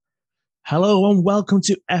Hello and welcome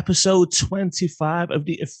to episode 25 of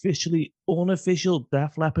the officially unofficial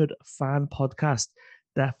Def Leppard fan podcast,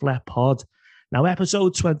 Def Leppard Pod. Now,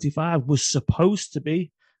 episode 25 was supposed to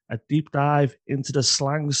be a deep dive into the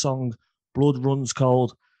slang song Blood Runs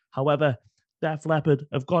Cold. However, Def Leppard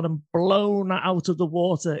have gone and blown that out of the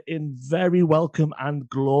water in very welcome and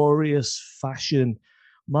glorious fashion.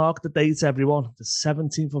 Mark the date, everyone, the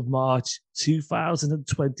 17th of March,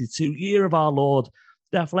 2022, year of our Lord.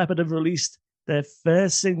 Def Leppard have released their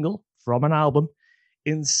first single from an album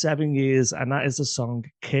in 7 years, and that is the song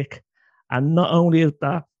Kick. And not only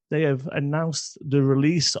that, they have announced the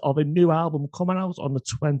release of a new album coming out on the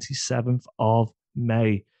 27th of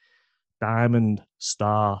May, Diamond,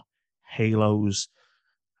 Star, Halos,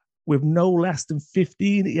 with no less than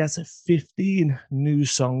 15 new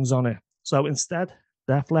songs on it. So instead,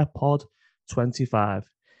 Def Leppard Pod 25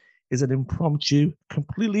 is an impromptu,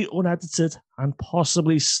 completely unedited, and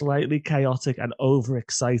possibly slightly chaotic and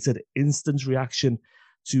overexcited instant reaction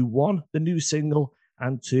to one, the new single,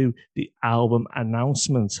 and two, the album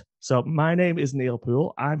announcement. So my name is Neil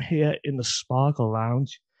Poole. I'm here in the Sparkle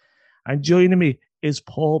Lounge, and joining me is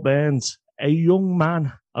Paul Burns, a young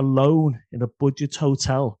man alone in a budget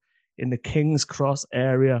hotel in the King's Cross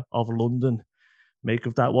area of London. Make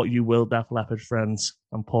of that what you will, Def Leppard friends.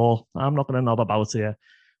 And Paul, I'm not going to knob about here.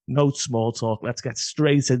 No small talk. Let's get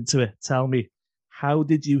straight into it. Tell me, how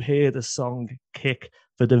did you hear the song Kick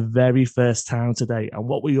for the very first time today? And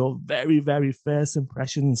what were your very, very first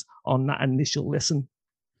impressions on that initial listen?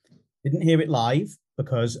 Didn't hear it live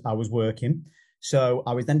because I was working. So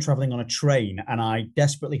I was then traveling on a train and I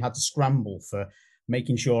desperately had to scramble for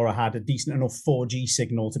making sure I had a decent enough 4G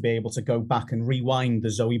signal to be able to go back and rewind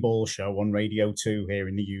the Zoe Ball show on Radio 2 here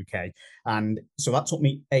in the UK. And so that took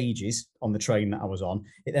me ages on the train that I was on.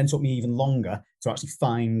 It then took me even longer to actually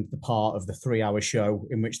find the part of the 3-hour show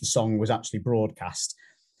in which the song was actually broadcast.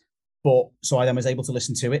 But so I then was able to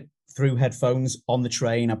listen to it through headphones on the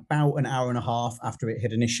train about an hour and a half after it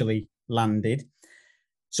had initially landed.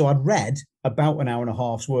 So I'd read about an hour and a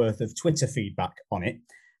half's worth of Twitter feedback on it.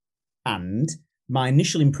 And my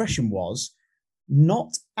initial impression was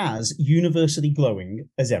not as universally glowing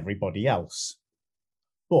as everybody else.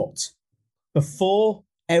 But before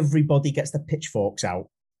everybody gets the pitchforks out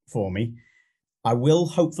for me, I will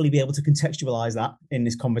hopefully be able to contextualize that in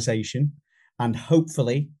this conversation. And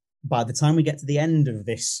hopefully, by the time we get to the end of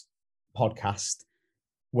this podcast,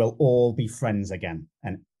 we'll all be friends again.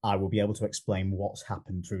 And I will be able to explain what's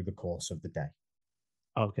happened through the course of the day.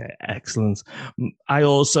 Okay, excellent. I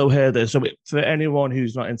also heard this. So for anyone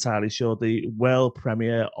who's not entirely sure, the world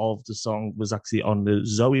premiere of the song was actually on the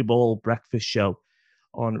Zoe Ball breakfast show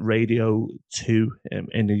on Radio 2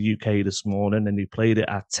 in the UK this morning, and he played it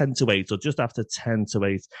at 10 to 8, or just after 10 to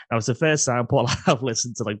 8. Now, it's the first time, Paul, I've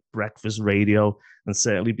listened to like breakfast radio, and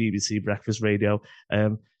certainly BBC breakfast radio,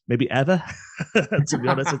 maybe ever. To be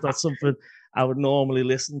honest, it's not something I would normally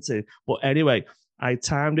listen to. But anyway, I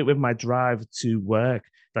timed it with my drive to work,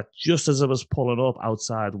 that just as I was pulling up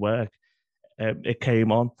outside work, it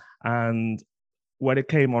came on. And when it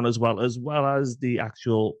came on, as well as the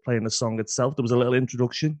actual playing the song itself, there was a little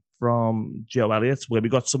introduction from Joe Elliott where we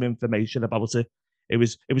got some information about it. It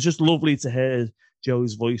was just lovely to hear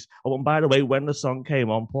Joe's voice. Oh, and by the way, when the song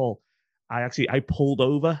came on, Paul, I pulled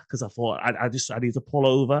over because I thought I need to pull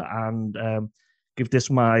over and give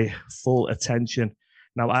this my full attention.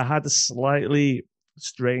 Now, I had a slightly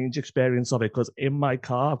strange experience of it because in my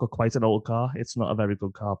car, I've got quite an old car. It's not a very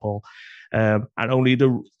good car, Paul. And only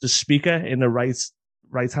the speaker in the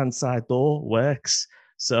right-hand side door works.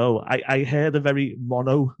 So I heard a very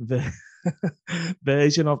mono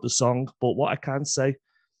version of the song. But what I can say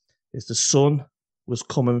is the sun was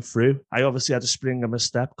coming through. I obviously had to spring on my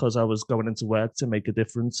step because I was going into work to make a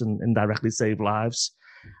difference and indirectly save lives.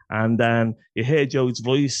 And then you hear Joe's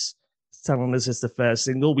voice telling us it's the first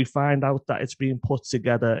single. We find out that it's being put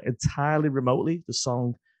together entirely remotely, the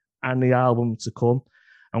song and the album to come.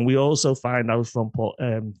 And we also find out from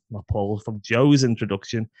from Joe's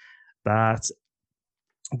introduction that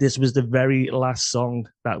this was the very last song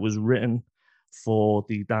that was written for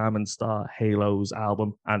the Diamond Star Halos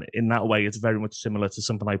album. And in that way, it's very much similar to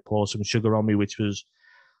something like Pour Some Sugar on Me, which was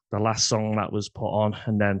the last song that was put on.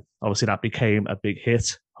 And then obviously that became a big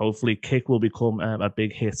hit. Hopefully Kick will become a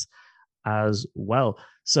big hit as well.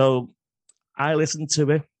 So I listened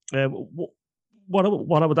to it. What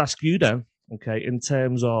I would ask you then, okay, in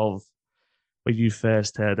terms of when you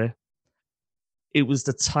first heard it, it was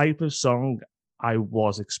the type of song I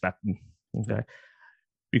was expecting, okay,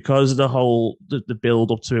 because of the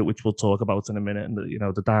build up to it, which we'll talk about in a minute, and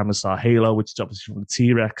the Diamond Star Halo, which is obviously from the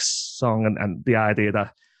T-Rex song, and the idea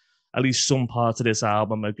that at least some parts of this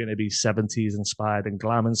album are going to be 70s inspired and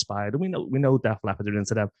glam inspired. And we know Def Leppard are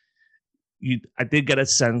into them. I did get a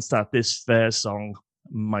sense that this first song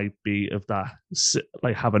might be of that,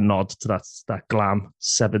 like have a nod to that glam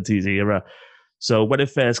 70s era. So when it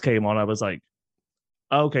first came on, I was like,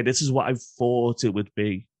 okay, this is what I thought it would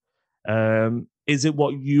be. Is it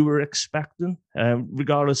what you were expecting?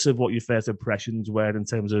 Regardless of what your first impressions were in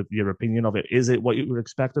terms of your opinion of it, is it what you were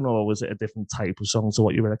expecting, or was it a different type of song to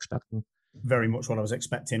what you were expecting? Very much what I was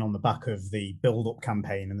expecting on the back of the build-up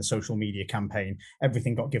campaign and the social media campaign.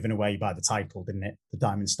 Everything got given away by the title, didn't it? The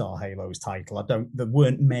Diamond Star Halos title. There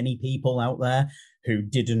weren't many people out there who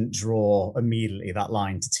didn't draw immediately that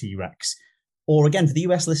line to T-Rex. Or again, for the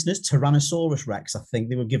US listeners, Tyrannosaurus Rex. I think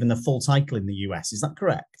they were given the full title in the US. Is that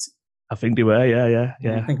correct? I think they were, yeah.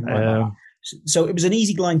 So it was an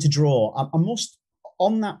easy line to draw. I must,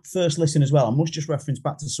 on that first listen as well, I must just reference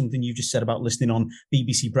back to something you just said about listening on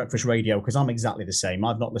BBC Breakfast Radio, because I'm exactly the same.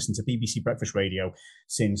 I've not listened to BBC Breakfast Radio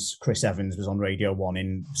since Chris Evans was on Radio 1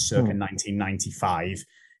 in circa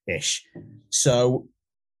 1995-ish. So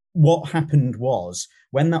what happened was,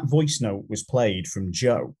 when that voice note was played from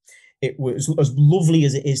Joe, it was as lovely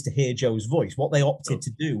as it is to hear Joe's voice. What they opted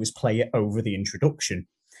to do was play it over the introduction.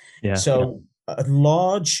 Yeah. So a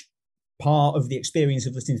large part of the experience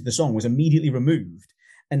of listening to the song was immediately removed.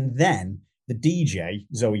 And then the DJ,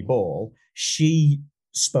 Zoe Ball, she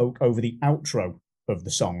spoke over the outro of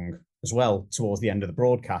the song as well towards the end of the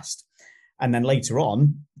broadcast. And then later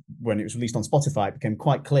on, when it was released on Spotify, it became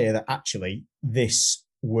quite clear that actually this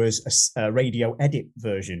was a radio edit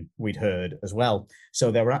version we'd heard as well.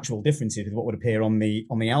 So there were actual differences with what would appear on the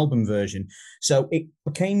album version. So it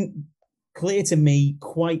became clear to me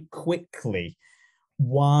quite quickly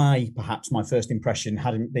why perhaps my first impression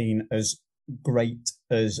hadn't been as great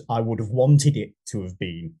as I would have wanted it to have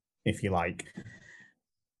been, if you like.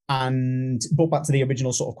 But back to the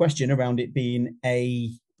original sort of question around it being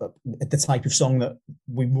the type of song that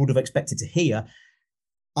we would have expected to hear,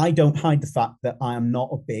 I don't hide the fact that I am not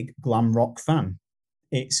a big glam rock fan.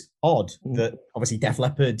 It's odd that obviously Def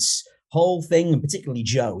Leppard's whole thing, and particularly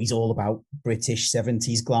Joe, he's all about British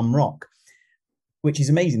 70s glam rock, which is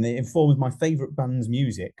amazing. It informs my favourite band's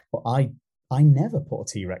music, but I never put a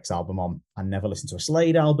T-Rex album on. I never listened to a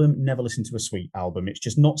Slade album, never listened to a Sweet album. It's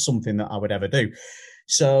just not something that I would ever do.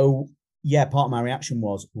 So, yeah, part of my reaction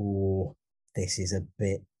was, oh, this is a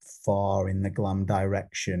bit far in the glam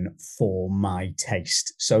direction for my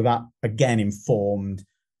taste. So that, again, informed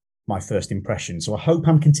my first impression. So I hope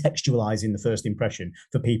I'm contextualizing the first impression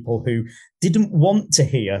for people who didn't want to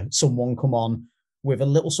hear someone come on with a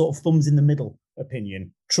little sort of thumbs in the middle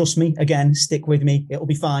opinion. Trust me, again, stick with me. It'll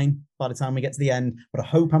be fine by the time we get to the end, but I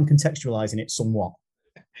hope I'm contextualizing it somewhat.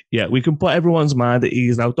 Yeah, we can put everyone's mind at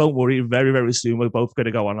ease now. Don't worry, very, very soon we're both going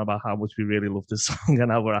to go on about how much we really love this song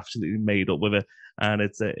and how we're absolutely made up with it. And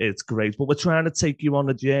it's great. But we're trying to take you on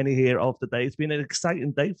a journey here of the day. It's been an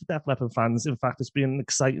exciting day for Def Leppard fans. In fact, it's been an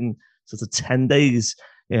exciting sort of 10 days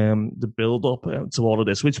the build up to all of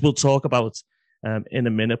this, which we'll talk about in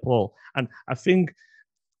a minute, Paul. And I think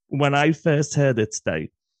when I first heard it today,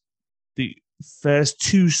 the first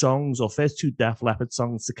two Def Leppard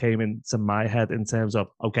songs that came into my head in terms of,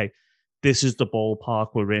 okay, this is the ballpark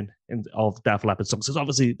we're in of Def Leppard songs. Because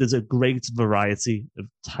obviously there's a great variety of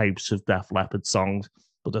types of Def Leppard songs,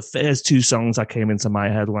 but the first two songs that came into my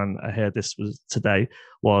head when I heard this was today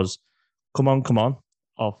was Come On, Come On,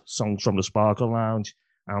 of Songs from the Sparkle Lounge,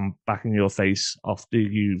 and Back in Your Face off the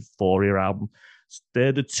Euphoria album.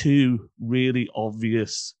 They're the two really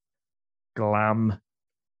obvious glam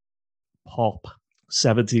pop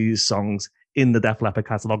 70s songs in the Def Leppard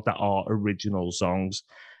catalogue that are original songs.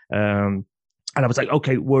 And I was like,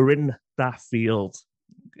 okay, we're in that field.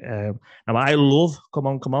 Now, I love Come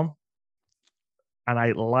On, Come On, and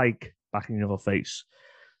I like Back in Your Face.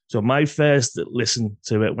 So my first listen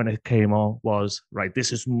to it when it came on was, right,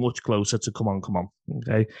 this is much closer to Come On, Come On.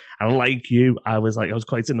 Okay. And like you, I was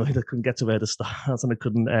quite annoyed I couldn't get to where to start and I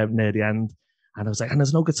couldn't near the end. And I was like, and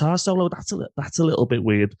there's no guitar solo. That's a little bit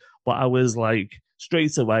weird. But I was like,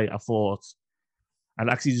 straight away, I thought, and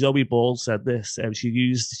actually Zoe Ball said this. She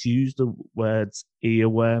used the words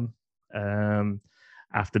earworm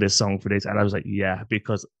after this song for this, and I was like, yeah,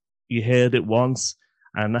 because you heard it once,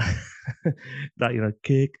 and that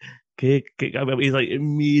kick. I mean, he's like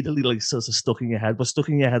immediately like sort of stuck in your head, but stuck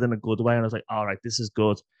in your head in a good way. And I was like, all right, this is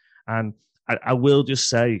good. And I will just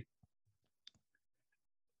say,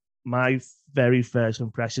 my very first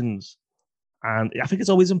impressions, and I think it's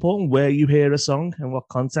always important where you hear a song and what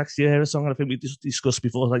context you hear a song. And I think we just discussed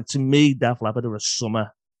before, like, to me, Def Leppard are a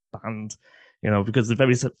summer band, because the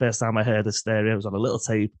very first time I heard the stereo, it was on a little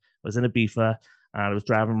tape I was in a beefer and I was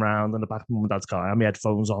driving around in the back of mum and dad's car. I had my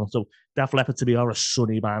headphones on. So Def Leppard to me are a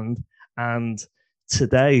sunny band. And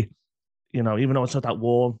today, you know, even though it's not that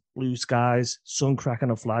warm, blue skies, sun cracking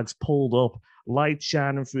the flags, pulled up, light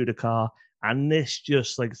shining through the car, and this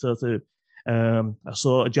just like sort of, I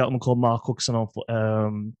saw a gentleman called Mark Cookson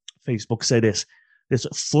on Facebook say this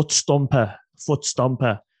foot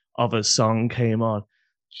stomper of a song came on,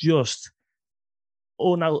 just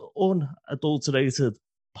unadulterated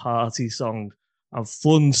party song and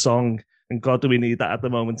fun song. And God, do we need that at the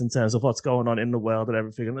moment in terms of what's going on in the world and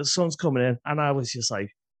everything. And the sun's coming in, and I was just like,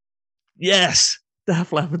 yes,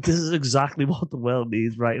 Def Leppard, this is exactly what the world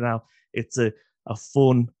needs right now. It's a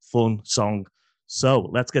fun song. So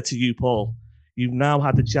let's get to you, Paul. You've now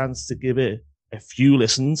had the chance to give it a few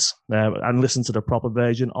listens and listen to the proper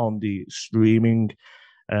version on the streaming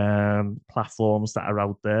platforms that are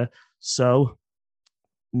out there. So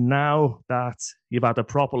now that you've had a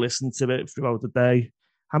proper listen to it throughout the day,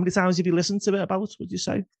 how many times have you listened to it about, would you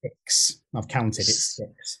say? 6. I've counted, it's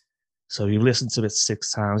 6. So you've listened to it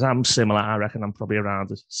 6 times. I'm similar. I reckon I'm probably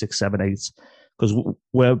around 6, 7, 8, because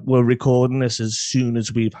we're recording this as soon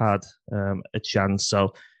as we've had a chance.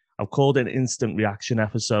 So I've called it an instant reaction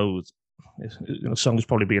episode. The song's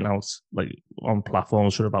probably been out like on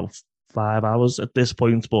platforms for about 5 hours at this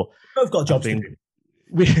point, but We've got jobs to do.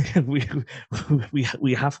 We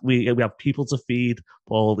have people to feed,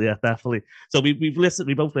 Paul. Yeah, definitely. So we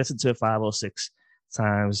both listened to it 5 or 6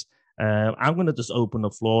 times. I'm going to just open the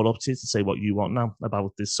floor up to you to say what you want now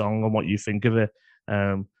about this song and what you think of it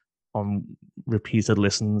on repeated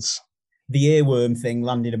listens. The earworm thing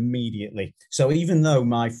landed immediately. So even though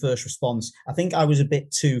my first response, I think I was a bit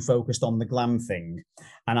too focused on the glam thing,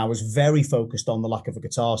 and I was very focused on the lack of a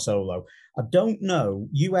guitar solo. I don't know,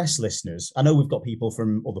 US listeners, I know we've got people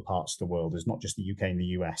from other parts of the world, it's not just the UK and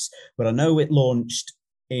the US, but I know it launched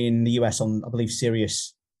in the US on, I believe,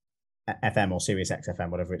 Sirius FM or Sirius XFM,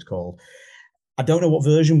 whatever it's called. I don't know what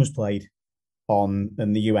version was played on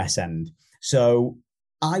the US end. So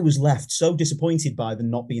I was left so disappointed by there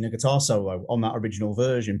not being a guitar solo on that original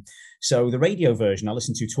version. So the radio version I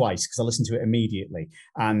listened to twice because I listened to it immediately.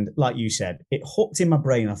 And like you said, it hooked in my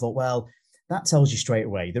brain. I thought, well, that tells you straight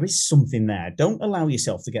away there is something there. Don't allow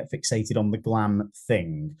yourself to get fixated on the glam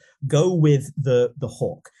thing. Go with the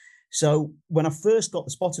hook. So when I first got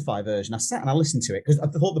the Spotify version, I sat and I listened to it because I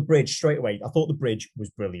thought the bridge straight away. I thought the bridge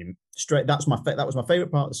was brilliant. That was my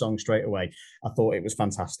favorite part of the song straight away. I thought it was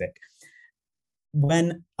fantastic.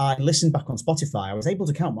 When I listened back on Spotify, I was able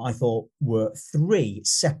to count what I thought were 3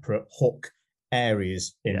 separate hook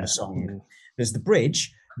areas in the song. There's the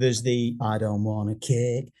bridge, there's the I don't want to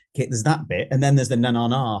kick, there's that bit, and then there's the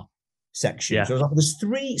na-na-na section. Yeah. So like, there's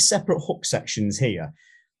 3 separate hook sections here.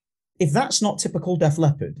 If that's not typical Def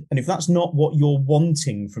Leppard, and if that's not what you're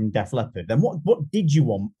wanting from Def Leppard, then what did you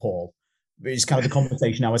want, Paul? It's kind of the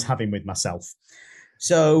conversation I was having with myself.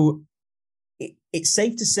 So it's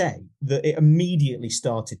safe to say that it immediately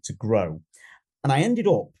started to grow. And I ended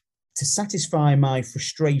up, to satisfy my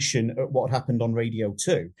frustration at what happened on Radio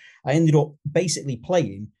 2, I ended up basically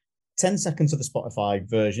playing 10 seconds of the Spotify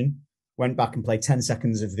version, went back and played 10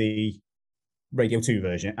 seconds of the Radio 2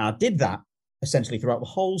 version. And I did that essentially throughout the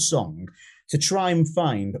whole song to try and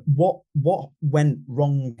find what went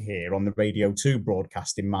wrong here on the Radio 2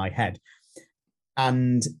 broadcast in my head.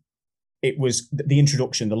 And it was the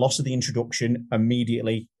introduction, the loss of the introduction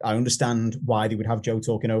immediately. I understand why they would have Joe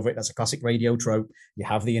talking over it. That's a classic radio trope. You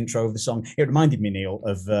have the intro of the song. It reminded me, Neil,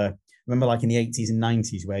 of, remember like in the 80s and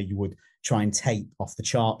 90s where you would try and tape off the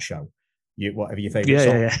chart show, whatever your favorite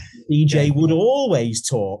song. Yeah. DJ would always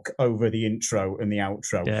talk over the intro and the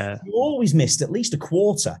outro. Yeah. You always missed at least a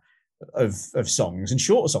quarter of songs, and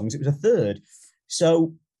shorter songs, it was a third.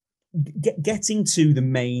 So getting to the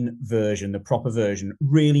main version, the proper version,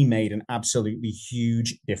 really made an absolutely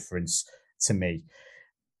huge difference to me.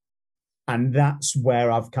 And that's where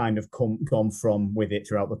I've kind of gone from with it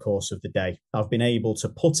throughout the course of the day. I've been able to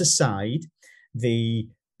put aside the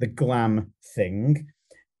glam thing,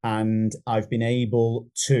 and I've been able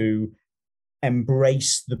to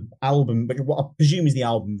embrace the album, but what I presume is the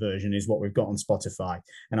album version is what we've got on Spotify.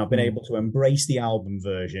 And I've been able to embrace the album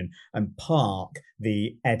version and park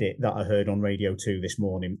the edit that I heard on Radio 2 this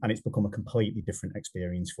morning. And it's become a completely different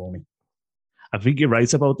experience for me. I think you're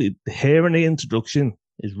right about hearing the introduction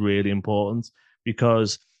is really important,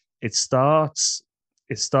 because it starts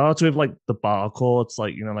with like the bar chords,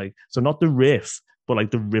 like, you know, like, so not the riff, but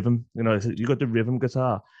like the rhythm, you know, you got the rhythm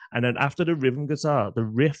guitar. And then after the rhythm guitar, the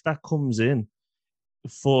riff that comes in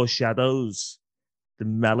foreshadows the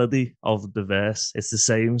melody of the verse. It's the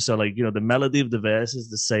same. So like, you know, the melody of the verse is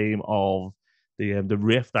the same of the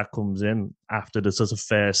riff that comes in after the sort of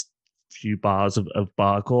first few bars of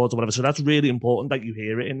bar chords or whatever. So that's really important that you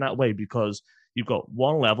hear it in that way, because you've got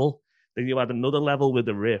one level, then you add another level with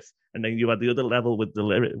the riff, and then you add the other level with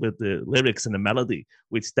the lyrics and the melody,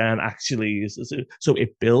 which then actually is so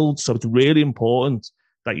it builds. So it's really important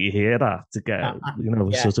that you hear that to get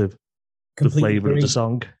Yeah, sort of the completely flavor of the agree.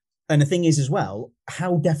 song. And the thing is, as well,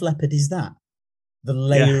 how Def Leppard is that? The Yeah,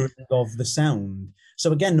 layering of the sound.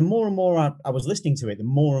 So again, the more and more I was listening to it, the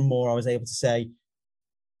more and more I was able to say,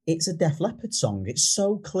 it's a Def Leppard song. It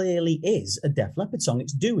so clearly is a Def Leppard song.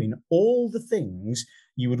 It's doing all the things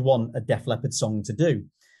you would want a Def Leppard song to do.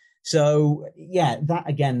 So yeah, that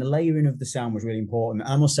again, the layering of the sound was really important.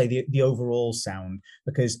 I must say the overall sound,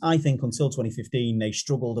 because I think until 2015 they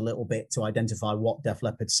struggled a little bit to identify what Def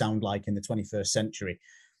Leppard sound like in the 21st century.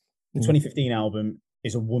 The 2015 album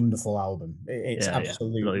is a wonderful album. It's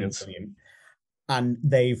absolutely brilliant. And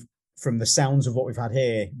they've, from the sounds of what we've had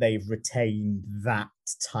here, they've retained that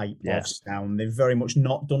type of sound. They've very much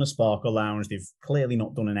not done a Sparkle Lounge. They've clearly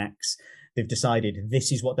not done an X. They've decided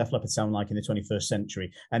this is what Def Leppard sound like in the 21st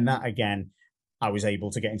century. And that, again, I was able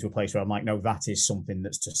to get into a place where I'm like, no, that is something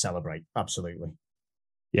that's to celebrate. Absolutely.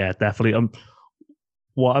 Yeah, definitely.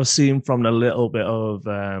 What I've seen from a little bit of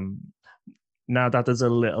now that there's a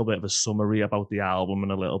little bit of a summary about the album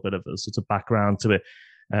and a little bit of a sort of background to it,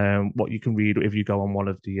 what you can read if you go on one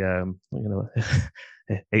of the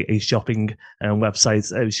a shopping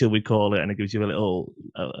website, shall we call it, and it gives you a little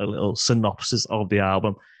synopsis of the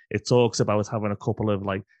album. It talks about having a couple of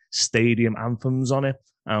like stadium anthems on it,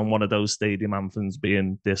 and one of those stadium anthems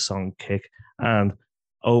being this song "Kick." And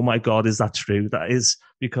oh my god, is that true? That is,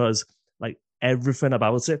 because like everything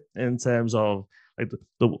about it in terms of like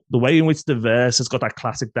the way in which the verse has got that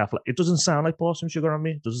classic Def Leppard. It doesn't sound like Pour Some Sugar on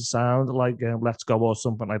Me. It doesn't sound like Let's Go or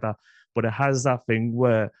something like that. But it has that thing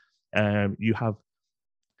where you've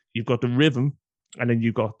got the rhythm, and then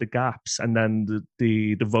you've got the gaps, and then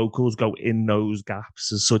the vocals go in those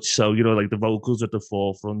gaps as such. So like the vocals at the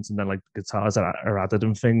forefront, and then like the guitars are added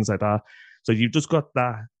and things like that. So you've just got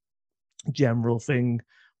that general thing,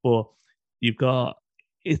 but you've got.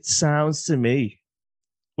 It sounds to me,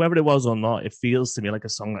 whether it was or not, it feels to me like a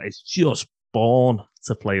song that is just born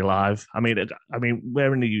to play live. I mean,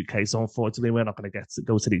 we're in the UK, so unfortunately, we're not going to get to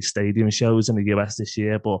go to these stadium shows in the US this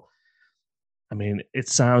year. But I mean, it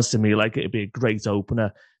sounds to me like it'd be a great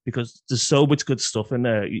opener, because there's so much good stuff in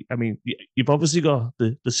there. I mean, you've obviously got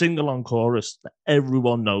the sing-along chorus that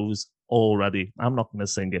everyone knows already. I'm not going to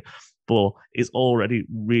sing it, but it's already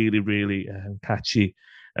really, really catchy.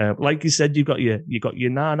 Like you said, you got your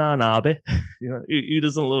na na na bit. Who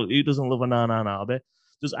doesn't love a na na na bit?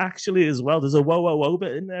 There's actually as well. There's a whoa whoa whoa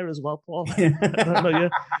bit in there as well, Paul. I don't know, yeah.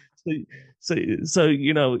 So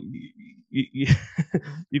you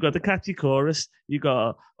got the catchy chorus, you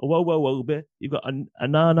got a whoa whoa whoa bit, you got a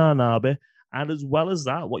na na na bit, and as well as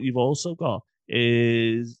that, what you've also got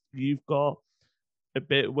is you've got a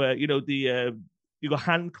bit where you got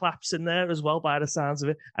hand claps in there as well, by the sounds of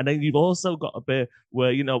it, and then you've also got a bit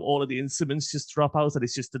where all of the instruments just drop out, and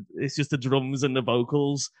it's just the drums and the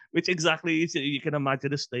vocals, which exactly you can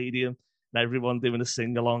imagine a stadium and everyone doing a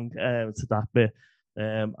sing along to that bit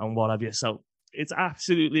and what have you. So it's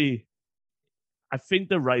absolutely. I think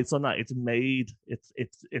the rights on that, it's made.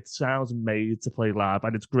 It sounds made to play live,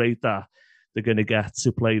 and it's great that they're going to get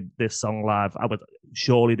to play this song live.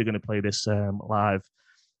 Surely they're going to play this live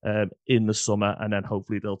in the summer, and then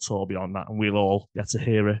hopefully they'll tour beyond that, and we'll all get to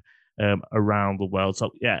hear it around the world.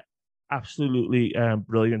 So yeah, absolutely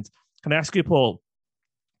brilliant. Can I ask you, Paul,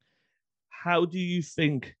 how do you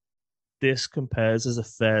think this compares as a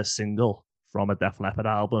first single from a Def Leppard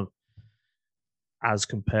album, as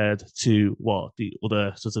compared to what the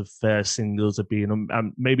other sort of first singles have been?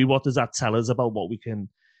 And maybe what does that tell us about what we can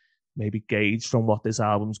maybe gauge from what this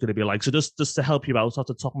album's going to be like? So just to help you out, off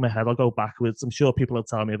the top of my head, I'll go backwards. I'm sure people will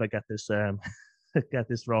tell me if I get this get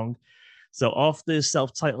this wrong. So off the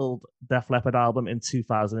self-titled Def Leppard album in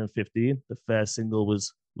 2015, the first single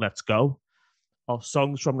was Let's Go. Off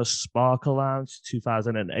Songs from the Sparkle Lounge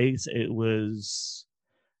 2008, it was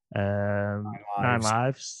Nine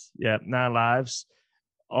Lives. Yeah, Nine Lives.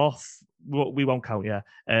 Off, we won't count, yeah.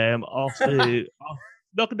 Off the...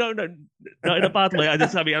 No, not in a bad way. I'm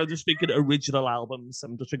just thinking original albums.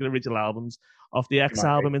 Off the X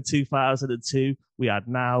album in 2002, we had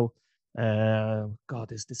Now. God,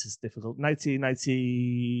 this is difficult.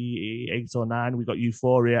 1998 or 9, we got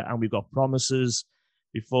Euphoria, and we got Promises.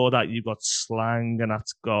 Before that, you got Slang, and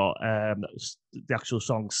that's got the actual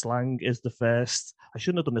song Slang is the first. I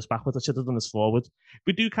shouldn't have done this backwards. I should have done this forward.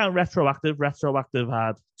 We do count Retroactive. Retroactive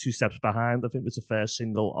had Two Steps Behind. I think it was the first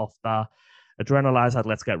single off that. Adrenalize had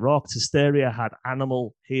Let's Get Rocked. Hysteria had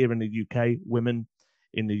Animal here in the UK, Women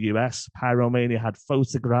in the US. Pyromania had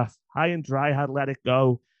Photograph. High and Dry had Let It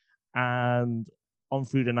Go. And On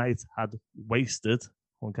Through the Night had Wasted.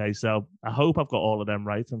 Okay, so I hope I've got all of them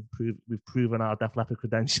right, and we've proven our Def Leppard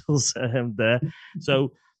credentials there.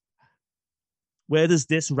 So where does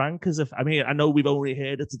this rank as if, I mean, I know we've only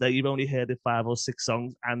heard it today, you've only heard it 5 or 6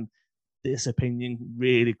 songs, and this opinion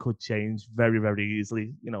really could change very, very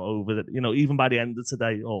easily, over the, even by the end of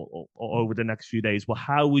today or over the next few days. Well,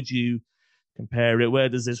 how would you compare it? Where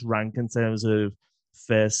does this rank in terms of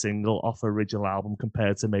first single off original album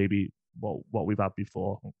compared to maybe what we've had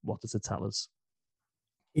before? What does it tell us?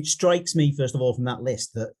 It strikes me, first of all, from that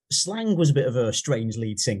list that Slang was a bit of a strange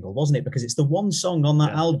lead single, wasn't it? Because it's the one song on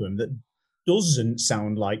that album that doesn't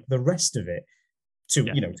sound like the rest of it to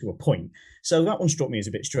a point. So that one struck me as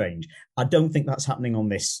a bit strange. I don't think that's happening on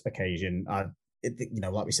this occasion.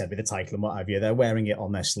 Like we said, with the title and what have you, they're wearing it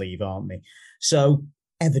on their sleeve, aren't they? So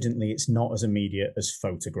evidently it's not as immediate as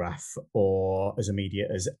Photograph or as immediate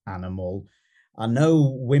as Animal. I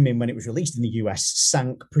know Women, when it was released in the US,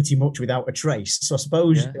 sank pretty much without a trace. So I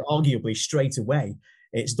suppose, arguably, straight away,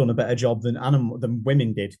 it's done a better job than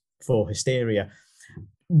Women did for Hysteria.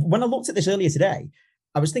 When I looked at this earlier today,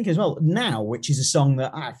 I was thinking as well, Now, which is a song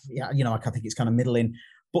that I think it's kind of middling,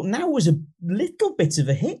 but Now was a little bit of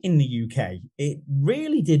a hit in the UK. It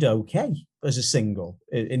really did okay as a single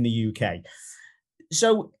in the UK.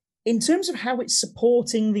 So in terms of how it's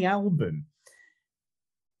supporting the album,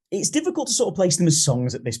 it's difficult to sort of place them as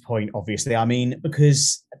songs at this point, obviously. I mean,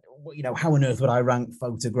 because, how on earth would I rank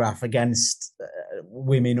Photograph against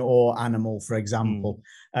Women or Animal, for example?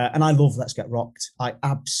 And I love Let's Get Rocked. I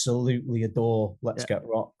absolutely adore Let's Get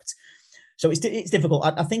Rocked. So it's difficult.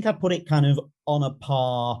 I think I'd put it kind of on a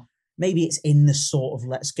par. Maybe it's in the sort of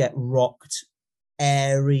Let's Get Rocked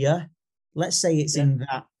area. Let's say it's in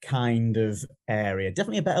that kind of area.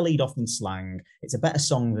 Definitely a better lead off than Slang. It's a better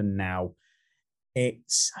song than Now.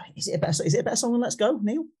 Is it a better song than Let's Go,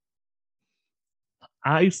 Neil?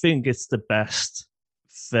 I think it's the best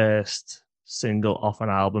first single off an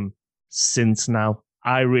album since Now.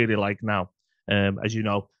 I really like Now. As you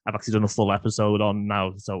know, I've actually done a full episode on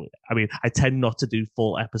Now. So, I mean, I tend not to do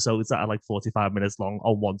full episodes that are like 45 minutes long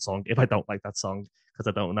on one song if I don't like that song, because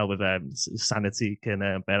I don't know if sanity can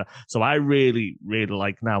bear. So I really, really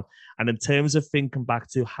like Now. And in terms of thinking back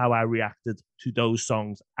to how I reacted to those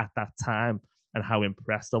songs at that time, and how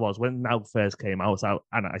impressed I was when Now first came out,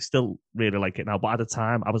 and I still really like it now. But at the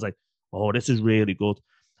time, I was like, "Oh, this is really good,"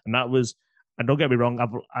 and that was. And don't get me wrong,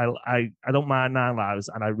 I don't mind 9 Lives,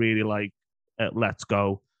 and I really like Let's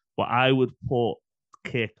Go, but I would put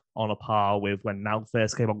Kick on a par with when Now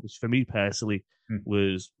first came out, which for me personally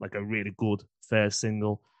was like a really good first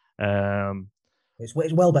single. It's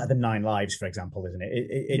well better than 9 Lives, for example, isn't it?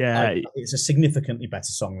 It's a significantly better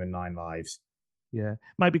song than 9 Lives. Yeah,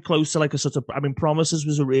 might be close to like a sort of. I mean, Promises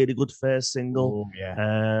was a really good first single. Oh,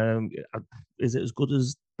 yeah. Is it as good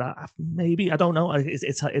as that? Maybe, I don't know.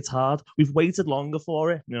 It's hard. We've waited longer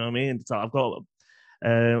for it. You know what I mean? So I've got.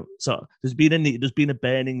 So there's been a need. There's been a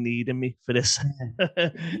burning need in me for this.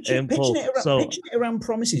 Pitching it around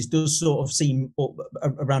Promises does sort of seem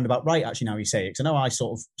around about right. Actually, now you say it, because I know I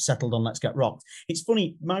sort of settled on Let's Get Rocked. It's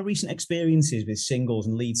funny. My recent experiences with singles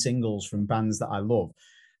and lead singles from bands that I love.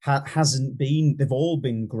 They've all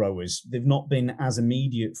been growers. They've not been as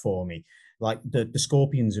immediate for me. Like the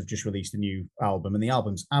Scorpions have just released a new album, and the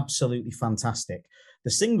album's absolutely fantastic. The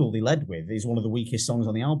single they led with is one of the weakest songs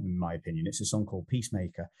on the album, in my opinion. It's a song called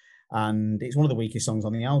Peacemaker, and it's one of the weakest songs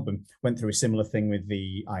on the album. Went through a similar thing with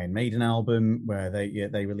the Iron Maiden album, where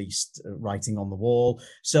they released Writing on the Wall.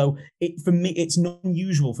 So for me, it's not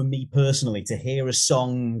unusual for me personally to hear a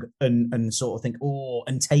song and sort of think,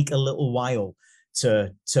 and take a little while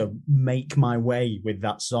to make my way with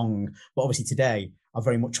that song. But obviously today I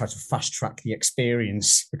very much try to fast track the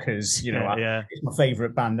experience, because it's my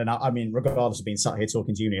favorite band, and I mean, regardless of being sat here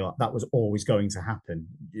talking to you, Neil, that was always going to happen.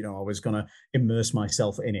 I was going to immerse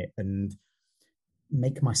myself in it and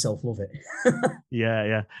make myself love it.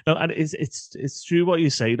 yeah no, and it's true what you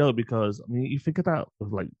say though, because I mean, you think about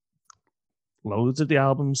like loads of the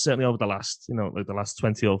albums, certainly over the last the last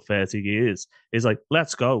 20 or 30 years, is like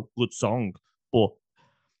Let's Go, good song, but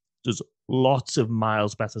there's lots of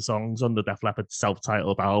miles better songs on the Def Leppard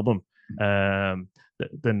self-titled album than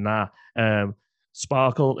that.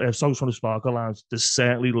 Sparkle, songs from the Sparkle Lounge, there's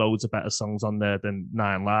certainly loads of better songs on there than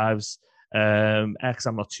 9 Lives. X,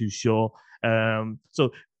 I'm not too sure.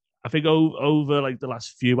 So I think over like the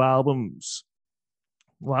last few albums,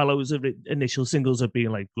 while those initial singles have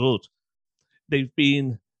been like good, they've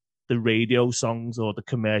been the radio songs or the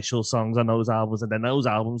commercial songs on those albums, and then those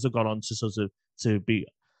albums have gone on to sort of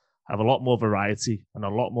have a lot more variety and a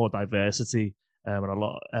lot more diversity, and a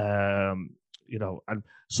lot and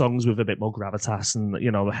songs with a bit more gravitas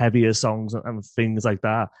and heavier songs and things like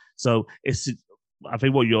that. So I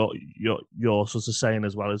think what you're sort of saying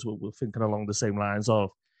as well is we're thinking along the same lines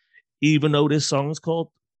of, even though this song's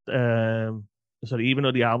called even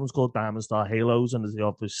though the album's called Diamond Star Halos and there's the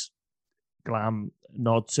obvious glam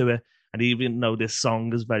nod to it, and even though this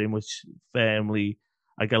song is very much firmly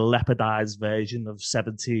like a leopardized version of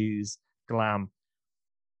 70s glam,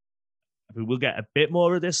 I mean, we'll get a bit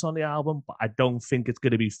more of this on the album, but I don't think it's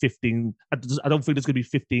going to be 15. I don't think there's going to be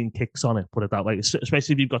 15 kicks on it, put it that way,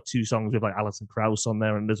 especially if you've got two songs with like Alison Krauss on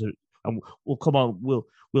there, and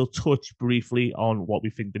we'll touch briefly on what we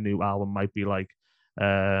think the new album might be like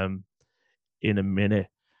in a minute.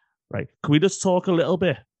 Right, can we just talk a little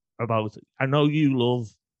bit about, I know you love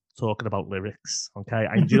talking about lyrics, okay,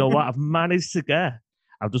 and you know what, I'm just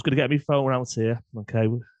going to get my phone out here, okay,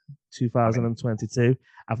 2022,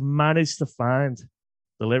 I've managed to find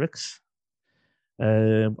the lyrics.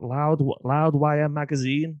 Loudwire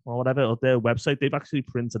magazine or whatever, or their website, they've actually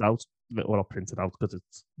printed out, well, not printed out because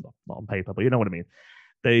it's not on paper, but you know what I mean.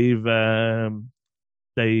 They've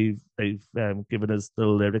given us the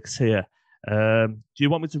lyrics here. Do you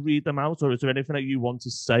want me to read them out, or is there anything that you want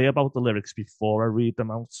to say about the lyrics before I read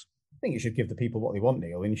them out? I think you should give the people what they want,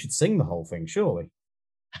 Neil, and you should sing the whole thing, surely.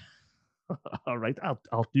 All right,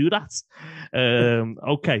 I'll do that.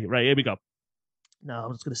 Okay, right, here we go. No,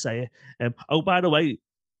 I'm just going to say it. Oh, by the way,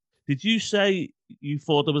 did you say you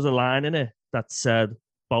thought there was a line in it that said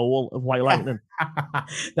bowl of white lightning?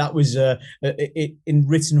 That was in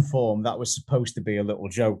written form. That was supposed to be a little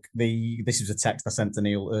joke. This was a text I sent to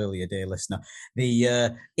Neil earlier, dear listener.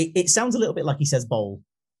 It sounds a little bit like he says bowl.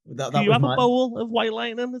 Do you have a bowl of white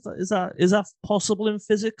lightning? Is that possible in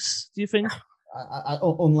physics, do you think?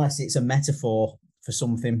 Unless it's a metaphor for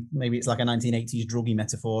something. Maybe it's like a 1980s druggy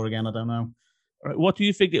metaphor again. I don't know. Right, what do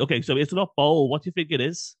you think? Okay, so it's not bowl. What do you think it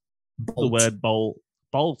is? Bolt. The word bowl.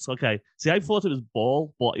 Bolt. Okay. See, I thought it was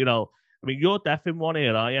ball, but I mean, you're deaf in one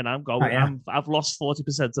ear, are you? And I'm going. Oh, yeah. I've lost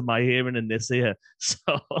 40% of my hearing in this ear, so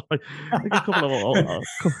like a couple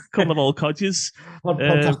of old codgers.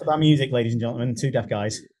 Podcast about music, ladies and gentlemen. Two deaf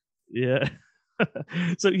guys. Yeah.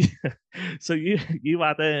 so you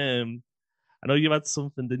had I know you had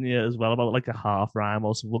something, didn't you, as well, about like a half rhyme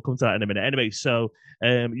or something. We'll come to that in a minute. Anyway, so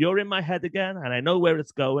you're in my head again, and I know where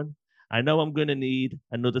it's going. I know I'm going to need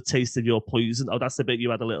another taste of your poison. Oh, that's the bit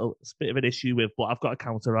you had a bit of an issue with, but I've got a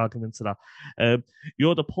counter argument to that.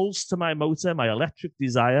 You're the pulse to my motor, my electric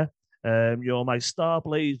desire. You're my star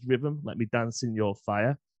blazed rhythm. Let me dance in your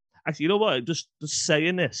fire. Actually, you know what? Just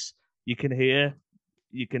saying this, you can hear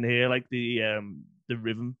like the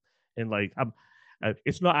rhythm in like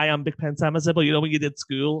it's not iambic pentameter, but when you did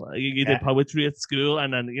school, you did poetry at school,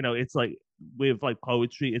 and then it's like with like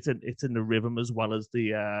poetry, it's in the rhythm as well as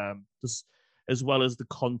the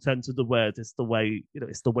content of the words. It's the way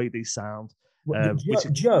it's the way they sound.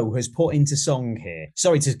 Joe has put into song here.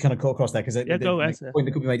 Sorry to kind of cut across there because go ahead. Point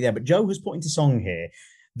that could be made there, but Joe has put into song here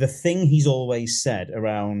the thing he's always said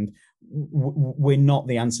around. We're not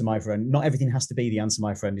the answer, my friend. Not everything has to be the answer,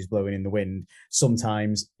 my friend, is blowing in the wind.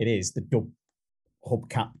 Sometimes it is the dub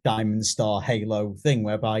hubcap diamond star halo thing,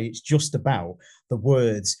 whereby it's just about the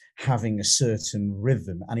words having a certain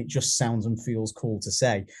rhythm and it just sounds and feels cool to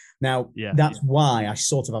say. Now, that's why I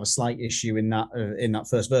sort of have a slight issue in that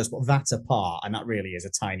first verse, but that apart, and that really is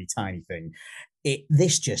a tiny thing.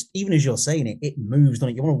 This just, even as you're saying it moves, doesn't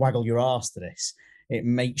it? You want to waggle your ass to this. It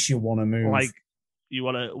makes you want to move. Like you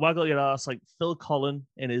want to waggle your ass like Phil Collins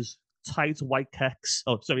in his tight white kecks.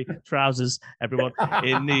 Oh, sorry, trousers. Everyone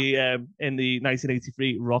in the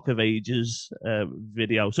 1983 Rock of Ages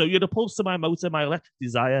video. So you're the pulse to my motor, my electric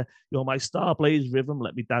desire. You're my star blaze rhythm.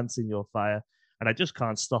 Let me dance in your fire. And I just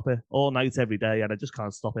can't stop it all night, every day. And I just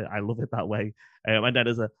can't stop it. I love it that way. And then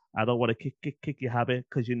I don't want to kick your habit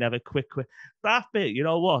because you never quit. That bit, you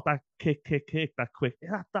know what? That kick, that quick.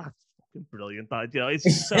 That's fucking brilliant. That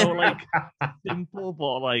it's so like simple,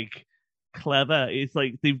 but like clever. It's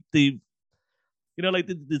like they've like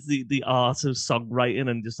the art of songwriting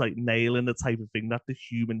and just like nailing the type of thing that the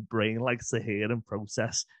human brain likes to hear and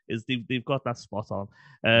process. Is they've got that spot on.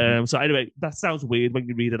 So anyway, that sounds weird when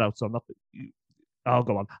you read it out. So I'm not. I'll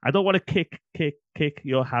go on. I don't want to kick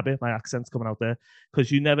your habit. My accent's coming out there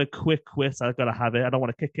because you never quit. I got to have it. I don't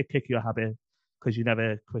want to kick your habit because you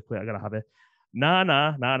never quit. I got to have it. Nah,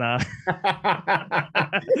 nah, nah, nah.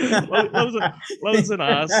 Loads and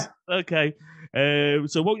ass. Okay.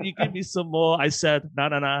 So won't you give me some more? I said, nah,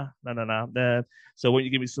 nah, nah, nah, nah, nah. So won't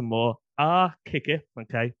you give me some more? Kick it.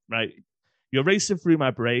 Okay, right. You're racing through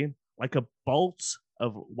my brain like a bolt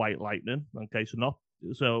of white lightning. Okay, so not.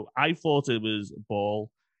 So I thought it was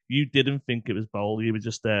ball. You didn't think it was bowl. You were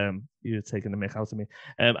just you were taking the mick out of me.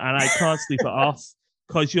 And I can't sleep it off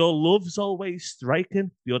because your love's always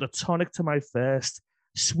striking. You're the tonic to my thirst,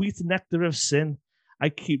 sweet nectar of sin. I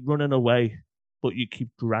keep running away, but you keep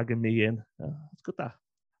dragging me in. It's good that.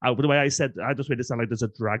 The way I said, I just made it sound like there's a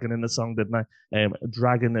dragon in the song, didn't I?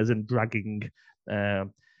 Dragon as in dragging,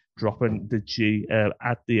 dropping the G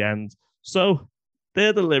at the end. So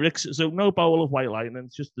they're the lyrics. So no bowl of white lightning,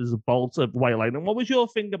 it's just there's a bolt of white lightning. What was your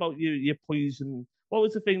thing about your poison? What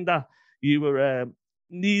was the thing that you were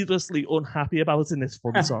needlessly unhappy about in this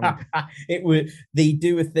fun song? They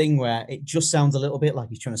do a thing where it just sounds a little bit like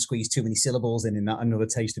he's trying to squeeze too many syllables in that another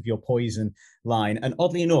taste of your poison line. And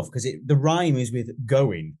oddly enough, because the rhyme is with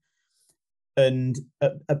going, and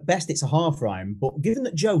at best it's a half rhyme. But given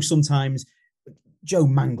that Joe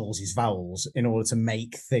mangles his vowels in order to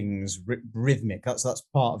make things rhythmic. That's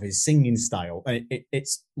part of his singing style, and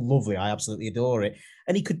it's lovely. I absolutely adore it.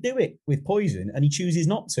 And he could do it with Poison, and he chooses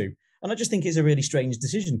not to. And I just think it's a really strange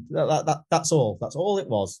decision. That's all. That's all it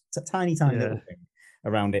was. It's a tiny little thing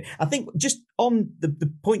around it. I think just on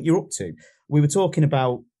the point you're up to, we were talking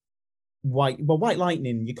about White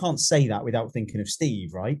Lightning. You can't say that without thinking of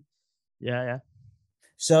Steve, right? Yeah.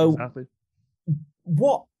 So exactly.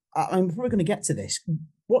 What? I'm probably going to get to this.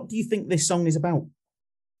 What do you think this song is about?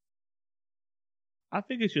 I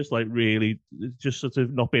think it's just like really, just sort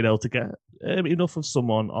of not being able to get enough of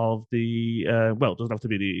someone of the well, it doesn't have to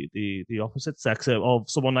be the opposite sex of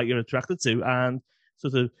someone that you're attracted to, and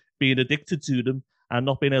sort of being addicted to them and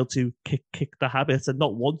not being able to kick the habit and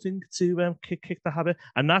not wanting to kick the habit,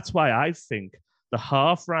 and that's why I think the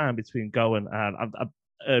half rhyme between going and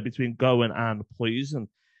Poison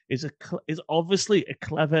is obviously a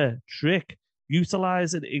clever trick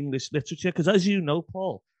utilizing English literature because, as you know,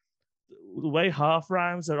 Paul, the way half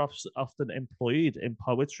rhymes are often employed in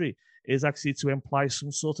poetry is actually to imply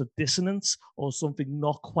some sort of dissonance or something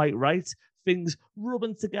not quite right, things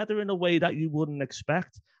rubbing together in a way that you wouldn't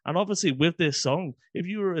expect. And obviously, with this song, if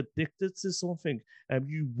you were addicted to something,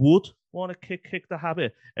 you would want to kick the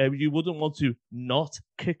habit. You wouldn't want to not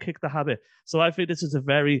kick the habit. So I think this is a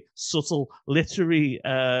very subtle literary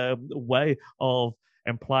way of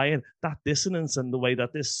implying that dissonance and the way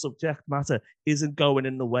that this subject matter isn't going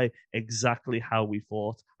in the way exactly how we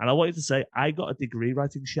thought. And I wanted to say, I got a degree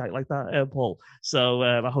writing shit like that, Paul. So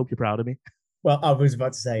I hope you're proud of me. Well, I was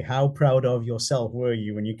about to say, how proud of yourself were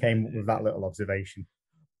you when you came up with that little observation?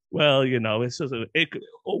 Well, it's sort of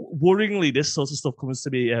worryingly, this sort of stuff comes to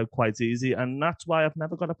me quite easy, and that's why I've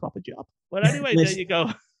never got a proper job. But anyway, there you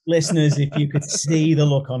go. Listeners, if you could see the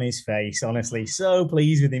look on his face, honestly, so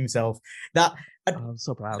pleased with himself. I'm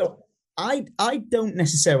so proud. So I don't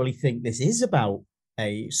necessarily think this is about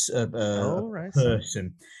a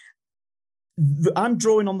person. I'm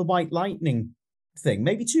drawing on the White Lightning thing,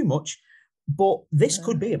 maybe too much, but this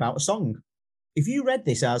could be about a song. If you read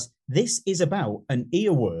this as this is about an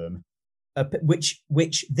earworm,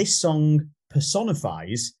 which this song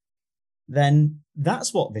personifies, then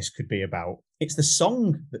that's what this could be about. It's the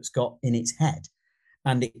song that's got in its head,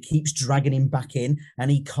 and it keeps dragging him back in, and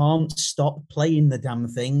he can't stop playing the damn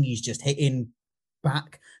thing. He's just hitting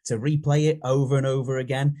back to replay it over and over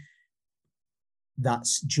again.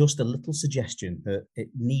 That's just a little suggestion that it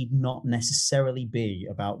need not necessarily be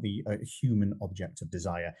about the human object of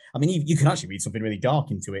desire. I mean, you can actually read something really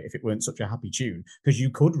dark into it if it weren't such a happy tune, because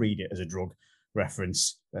you could read it as a drug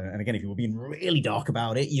reference. And again, if you were being really dark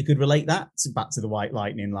about it, you could relate that back to the White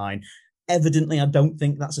Lightning line. Evidently, I don't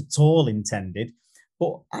think that's at all intended.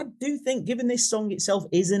 But I do think, given this song itself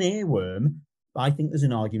is an earworm, I think there's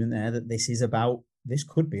an argument there that this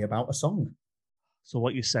could be about a song. So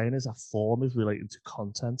what you're saying is that form is relating to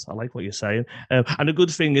content. I like what you're saying. And the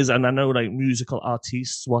good thing is, and I know like musical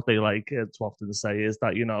artists, what they like to often say is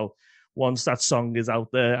that, once that song is out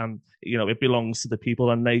there and, it belongs to the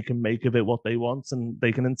people and they can make of it what they want and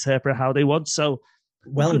they can interpret how they want. So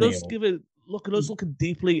look at us looking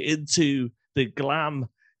deeply into the glam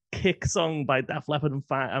kick song by Def Leppard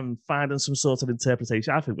and finding some sort of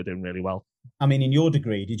interpretation. I think we're doing really well. I mean, in your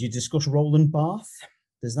degree, did you discuss Roland Barthes?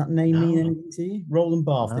 Does that name mean anything to you? Roland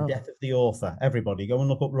Barthes, The Death of the Author. Everybody, go and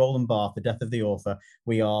look up Roland Barthes, The Death of the Author.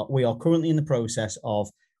 We are currently in the process of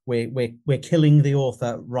we're killing the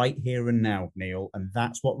author right here and now, Neil, and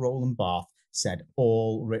that's what Roland Barthes said.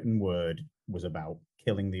 All written word was about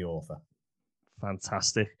killing the author.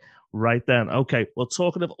 Fantastic. Right then. Okay. Well,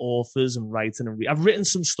 talking of authors and writing, I've written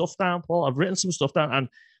some stuff down, Paul. I've written some stuff down. And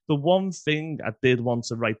the one thing I did want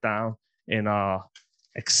to write down in our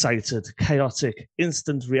excited, chaotic,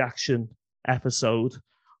 instant reaction episode,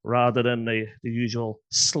 rather than the usual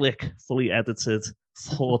slick, fully edited,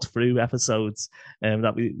 thought through episodes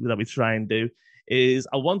that we try and do, is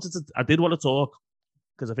I did want to talk,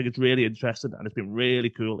 because I think it's really interesting and it's been really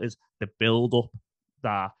cool, is the build up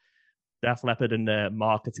that Def Leppard and their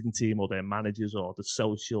marketing team or their managers or the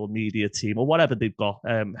social media team or whatever they've got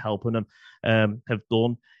helping them have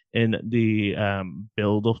done in the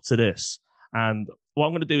build up to this. And what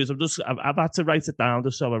I'm going to do is I've had to write it down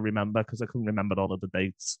just so I remember, because I couldn't remember all of the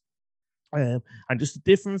dates. And just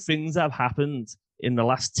different things that have happened in the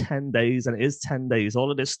last 10 days, and it is 10 days.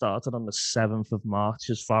 All of this started on the 7th of March,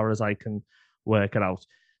 as far as I can work it out.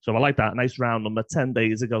 So I like that, nice round number. 10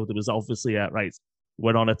 days ago, there was obviously, right,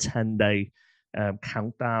 we're on a 10-day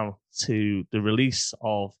countdown to the release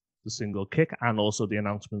of the single Kick and also the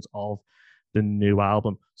announcement of the new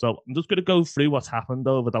album. So I'm just going to go through what's happened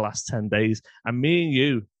over the last 10 days. And me and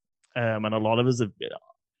you, and a lot of us have,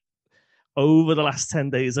 over the last 10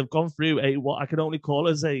 days, have gone through what I can only call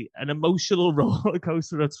as an emotional roller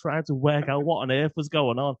coaster of trying to work out what on earth was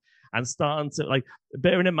going on. And starting to,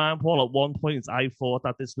 bearing in mind, Paul, at one point, I thought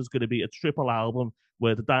that this was going to be a triple album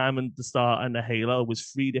where the Diamond, the Star, and the Halo was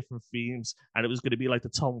 3 different themes. And it was going to be like the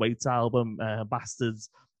Tom Waits album, Bastards,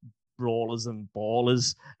 Brawlers, and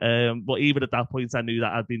Ballers. But even at that point, I knew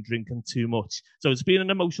that I'd been drinking too much. So it's been an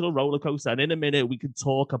emotional roller coaster. And in a minute, we can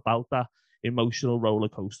talk about that emotional roller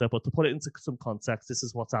coaster. But to put it into some context, this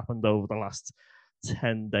is what's happened over the last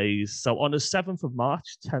 10 days. So on the 7th of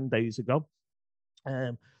March, 10 days ago,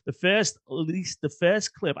 the first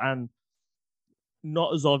clip, and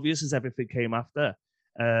not as obvious as everything came after,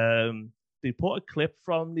 they put a clip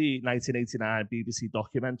from the 1989 BBC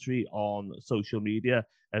documentary on social media,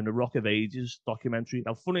 and the Rock of Ages documentary.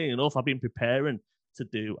 Now, funny enough, I've been preparing to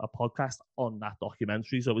do a podcast on that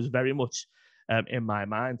documentary, so it was very much in my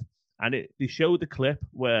mind. And they showed the clip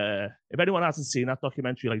where, if anyone hasn't seen that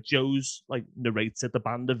documentary, Joe's narrates it, the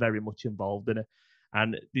band are very much involved in it.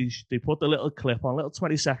 And they put the little clip on, a little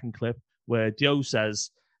 20-second clip, where Joe says,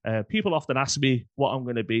 people often ask me what I'm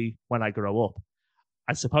going to be when I grow up.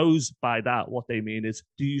 I suppose by that, what they mean is,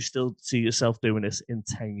 do you still see yourself doing this in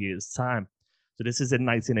 10 years' time? So this is in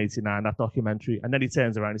 1989, that documentary. And then he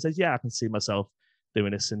turns around and says, yeah, I can see myself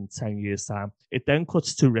doing this in 10 years' time. It then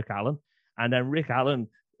cuts to Rick Allen. And then Rick Allen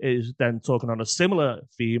is then talking on a similar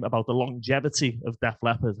theme about the longevity of Def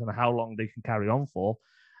Leppard and how long they can carry on for.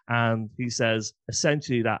 And he says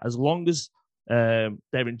essentially that as long as they're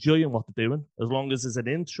enjoying what they're doing, as long as there's an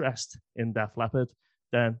interest in Def Leppard,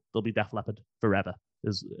 then they'll be Def Leppard forever,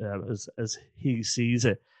 as he sees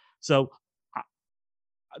it. So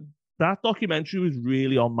that documentary was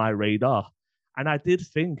really on my radar. And I did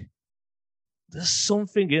think there's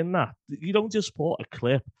something in that. You don't just put a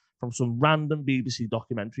clip from some random BBC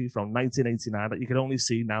documentary from 1989 that you can only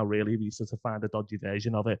see now, really, if you sort of find a dodgy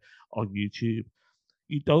version of it on YouTube.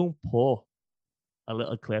 You don't put a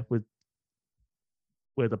little clip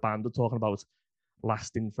where the band are talking about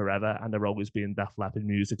lasting forever and they're always being Def Leppard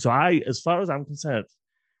music. So as far as I'm concerned,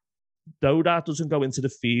 though that doesn't go into the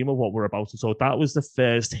theme of what we're about to talk, that was the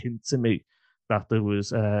first hint to me that there was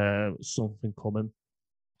something coming.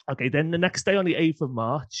 Okay, then the next day on the 8th of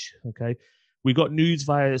March, okay, we got news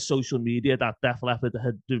via social media that Def Leppard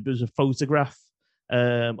there was a photograph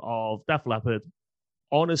of Def Leppard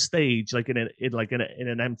on a stage, in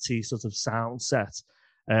an empty sort of sound set,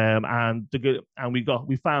 and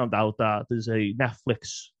we found out that there's a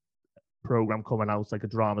Netflix program coming out, like a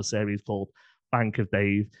drama series called Bank of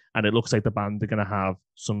Dave, and it looks like the band are going to have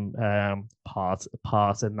some part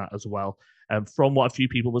in that as well. From what a few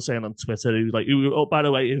people were saying on Twitter, by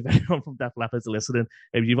the way, if anyone from Def Leppard's listening,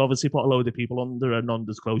 if you've obviously put a load of people under a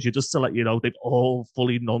non-disclosure, just to let you know, they've all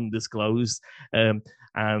fully non-disclosed.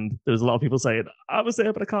 And there's a lot of people saying, I was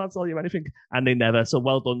there, but I can't tell you anything. And they never. So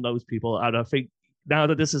well done, those people. And I think now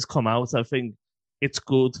that this has come out, I think it's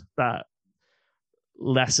good that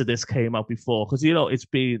less of this came out before, because it's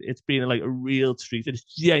been like a real treat. It's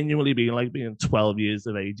genuinely been like being 12 years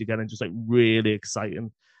of age again, and just like really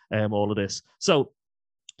exciting. All of this. So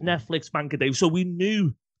Netflix, Bank of Dave. So we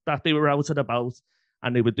knew that they were out and about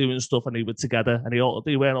and they were doing stuff and they were together and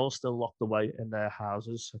they weren't all still locked away in their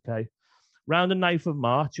houses. Okay. Around the 9th of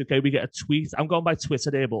March, okay, we get a tweet. I'm going by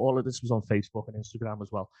Twitter there, but all of this was on Facebook and Instagram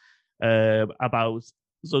as well.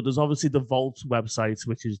 So there's obviously the Vault website,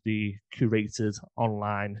 which is the curated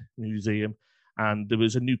online museum. And there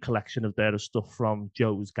was a new collection of their stuff from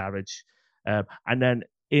Joe's Garage. And then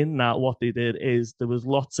in that, what they did is there was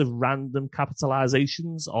lots of random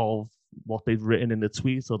capitalizations of what they'd written in the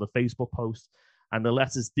tweet or the Facebook post, and the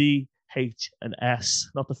letters D, H, and S,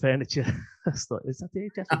 not the furniture store. Is that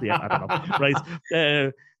DHS or the I don't know.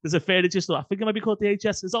 Right. There's a furniture store. I think it might be called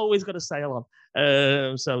DHS. It's always got a sale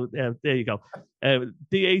on. So there you go.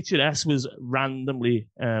 DH and S was randomly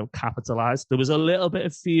capitalized. There was a little bit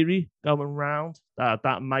of theory going around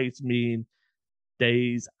that might mean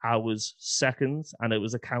days, hours, seconds, and it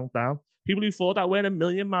was a countdown. People who thought that weren't a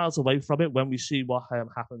million miles away from it when we see what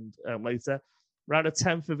happened later. Around the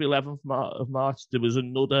 10th of 11th of March, there was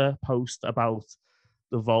another post about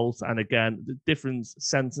the vault, and again, different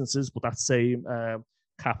sentences, but that same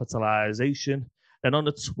capitalization. And on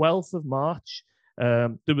the 12th of March,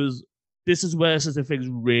 this is where sort of things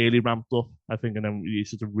really ramped up, I think, and then you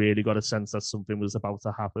sort of really got a sense that something was about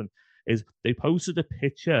to happen, is they posted a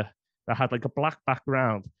picture that had like a black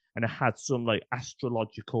background, and it had some like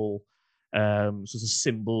astrological sort of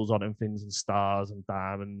symbols on it and things, and stars and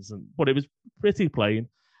diamonds, but it was pretty plain.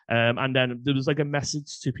 And then there was like a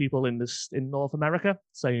message to people in North America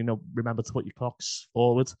saying, remember to put your clocks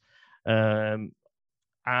forward. And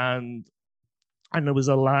there was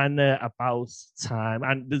a line there about time.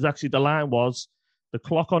 And there's actually, the line was, the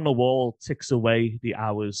clock on the wall ticks away the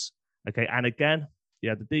hours. Okay. And again,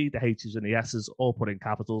 the D, the H's, and the S's all put in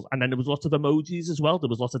capitals. And then there was lots of emojis as well. There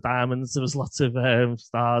was lots of diamonds. There was lots of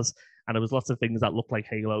stars. And there was lots of things that looked like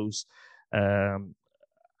halos. And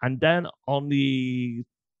then on the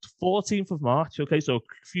 14th of March, okay, so a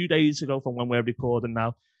few days ago from when we're recording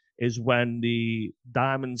now, is when the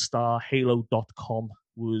Diamond Star Halo.com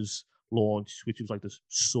was launched, which was like this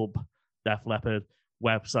sub Def Leppard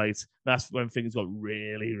website. That's when things got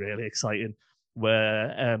really, really exciting,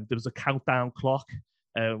 where there was a countdown clock,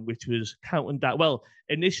 which was counting down. Well,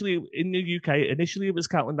 initially in the UK, it was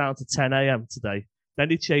counting down to 10 a.m. today. Then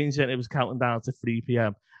they changed it, it was counting down to 3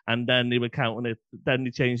 p.m. And then they were counting it, then they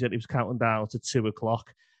changed it was counting down to 2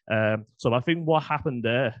 o'clock. So I think what happened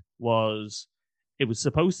there was, it was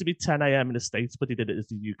supposed to be 10 a.m. in the States, but they did it as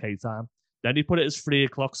the UK time. Then they put it as 3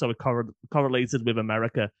 o'clock, so it correlated with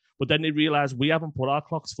America. But then they realized we haven't put our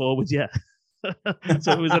clocks forward yet.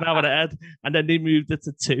 So it was an hour ahead, and then they moved it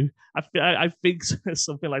to 2. I think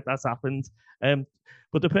something like that's happened.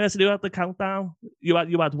 But the person who had the countdown, you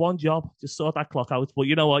had one job, just sort that clock out. But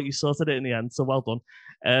you know what? You sorted it in the end, so well done.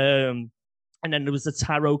 And then there was the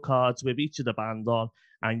tarot cards with each of the band on,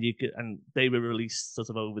 and they were released sort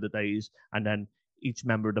of over the days, and then each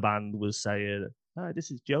member of the band was saying, "Hi,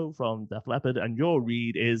 this is Joe from Def Leppard, and your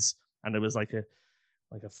read is," and there was like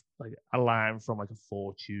a line from like a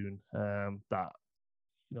fortune that,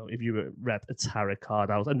 if you read a tarot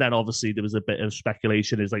card out. And then obviously there was a bit of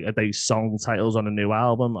speculation, is like, are they song titles on a new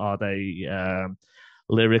album? Are they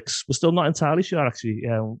lyrics? We're still not entirely sure, actually.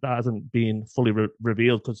 That hasn't been fully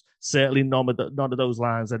revealed, because certainly none of those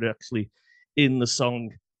lines are actually in the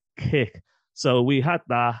song Kick. So we had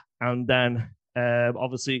that, and then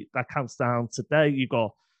obviously that counts down today. You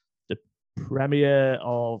got the premiere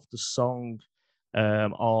of the song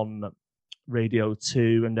on Radio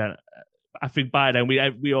 2, and then I think by then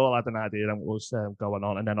we all had an idea of what was going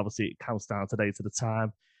on, and then obviously it counts down today to the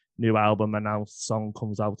time. New album announced, song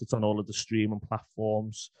comes out, it's on all of the streaming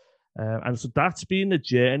platforms, and so that's been the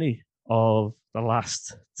journey of the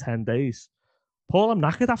last 10 days. Paul, I'm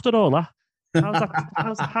knackered after all that.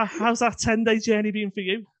 How's that 10-day journey been for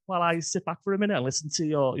you? While I sit back for a minute and listen to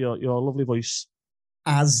your lovely voice.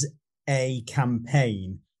 As a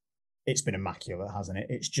campaign, it's been immaculate, hasn't it?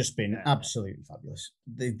 It's just been absolutely fabulous.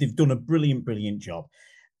 They've done a brilliant job.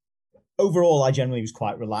 Overall, I generally was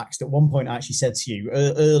quite relaxed. At one point, I actually said to you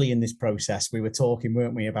early in this process, we were talking,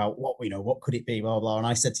 weren't we, about what could it be, blah, blah. And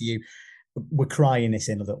I said to you, we're crying this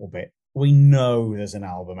in a little bit. We know there's an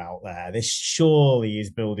album out there. This surely is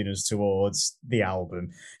building us towards the album.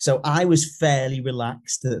 So I was fairly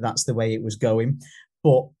relaxed that that's the way it was going.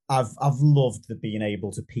 But I've loved being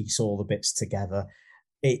able to piece all the bits together.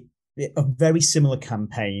 A very similar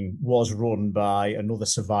campaign was run by another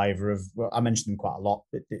survivor of, well, I mentioned them quite a lot,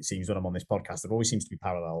 it seems, when I'm on this podcast. There always seems to be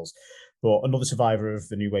parallels. But another survivor of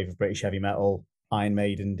the new wave of British heavy metal, Iron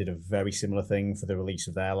Maiden, did a very similar thing for the release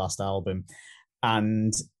of their last album.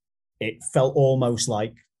 And it felt almost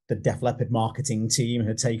like the Def Leppard marketing team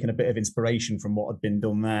had taken a bit of inspiration from what had been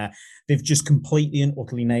done there. They've just completely and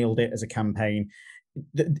utterly nailed it as a campaign.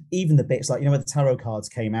 Even the bits like, where the tarot cards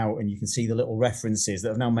came out and you can see the little references that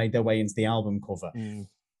have now made their way into the album cover.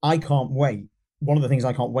 I can't wait. One of the things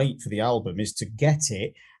I can't wait for the album is to get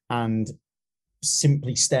it and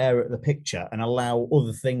simply stare at the picture and allow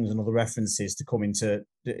other things and other references to come into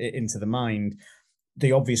the mind.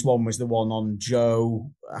 the obvious one was the one on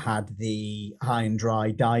Joe had the high and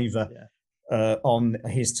dry diver on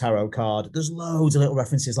his tarot card. There's loads of little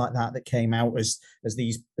references like that that came out as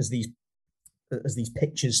these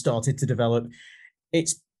pictures started to develop.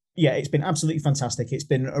 It's been absolutely fantastic.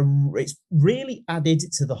 It's really added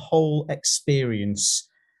to the whole experience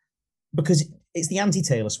because it's the anti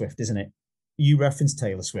Taylor Swift, isn't it? You referenced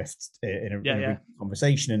Taylor Swift in a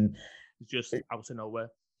conversation, and it's just out of nowhere.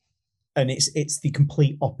 And it's the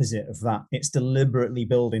complete opposite of that. It's deliberately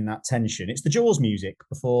building that tension. It's the Jaws music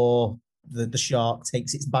before the shark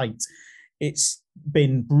takes its bite. It's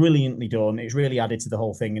been brilliantly done. It's really added to the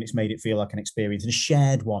whole thing, and it's made it feel like an experience and a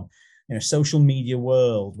shared one. In a social media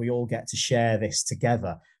world, we all get to share this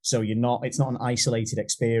together. So it's not an isolated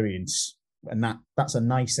experience, and that's a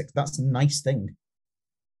nice thing.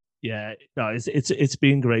 Yeah, no, it's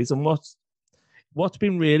been great. And what's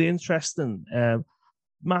been really interesting,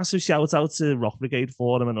 massive shout out to Rock Brigade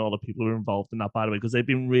Forum and all the people who are involved in that, by the way, because they've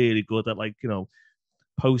been really good at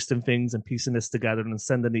posting things and piecing this together and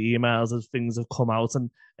sending the emails as things have come out.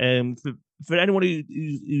 And for anyone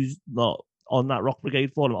who's not on that Rock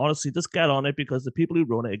Brigade Forum, honestly, just get on it, because the people who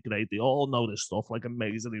run it are great. They all know this stuff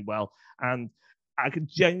amazingly well. And I can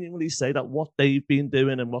genuinely say that what they've been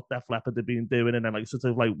doing and what Def Leppard have been doing, and then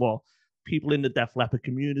what people in the Def Leppard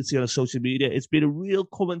community on social media, it's been a real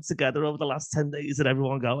coming together over the last 10 days, and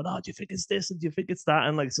everyone going, oh, do you think it's this? And do you think it's that?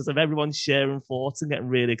 And everyone sharing thoughts and getting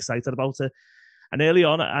really excited about it. And early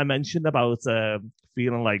on, I mentioned about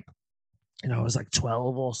feeling like, I was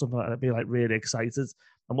 12 or something like that. I'd be really excited.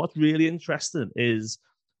 And what's really interesting is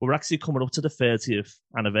we're actually coming up to the 30th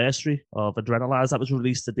anniversary of Adrenalize. That was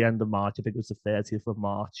released at the end of March. I think it was the 30th of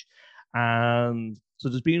March. And so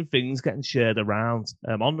there's been things getting shared around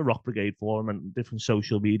on the Rock Brigade Forum and different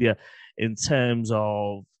social media in terms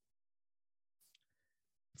of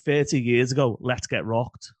 30 years ago, Let's Get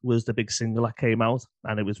Rocked was the big single that came out,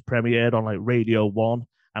 and it was premiered on Radio 1.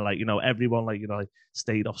 And everyone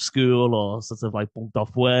stayed off school or bunked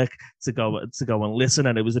off work to go and listen.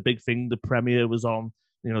 And it was a big thing. The premiere was on,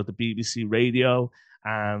 the BBC radio,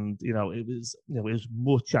 and it was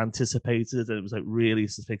much anticipated, and it was really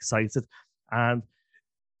excited. And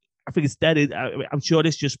I think it's dead. I'm sure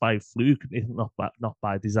it's just by fluke, not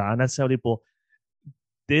by design necessarily, but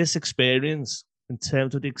this experience, in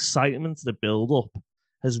terms of the excitement, the build-up,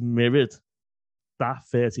 has mirrored that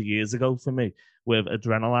 30 years ago for me with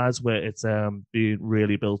Adrenalize, where it's being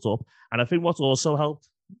really built up. And I think what's also helped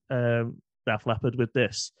Def Leppard with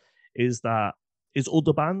this is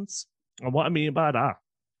other bands. And what I mean by that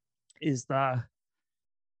is that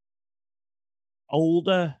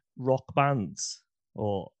older rock bands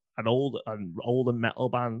and older metal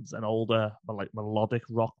bands and older melodic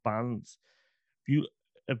rock bands, you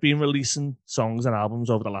have been releasing songs and albums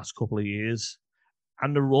over the last couple of years,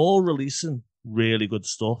 and they're all releasing really good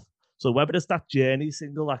stuff. So whether it's that Journey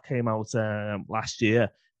single that came out last year,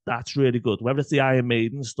 that's really good. Whether it's the Iron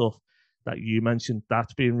Maiden stuff that you mentioned,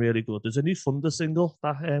 that's been really good. There's a new Thunder single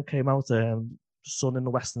that came out, Sun in the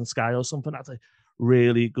Western Sky or something. That's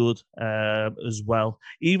really good as well.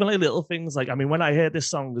 Even little things when I hear this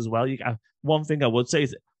song as well, one thing I would say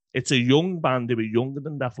is it's a young band who are younger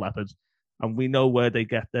than Def Leppard, and we know where they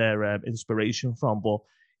get their inspiration from. But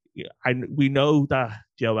we know that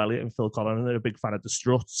Joe Elliott and Phil Collins are a big fan of the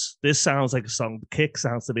Struts. This sounds like a song. The Kick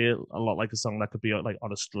sounds to be a lot like a song that could be on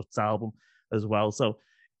a Struts album as well. So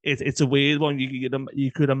it's a weird one.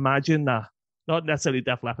 You could imagine that not necessarily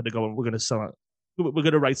Def Leppard are going, we're going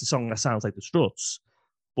to write a song that sounds like the Struts,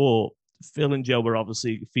 but Phil and Joe were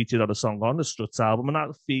obviously featured on a song on the Struts album, and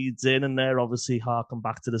that feeds in, and they're obviously harking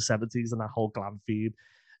back to the 70s and that whole glam theme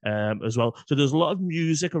as well. So there's a lot of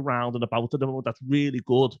music around and about at the moment that's really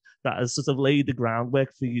good, that has laid the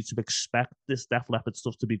groundwork for you to expect this Def Leppard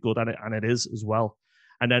stuff to be good, and it is as well.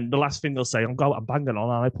 And then the last thing I'll say, I'm banging on,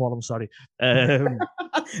 aren't I, Paul? I'm sorry.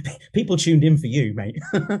 People tuned in for you, mate.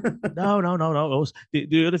 No.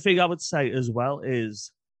 The other thing I would say as well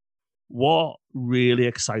is what really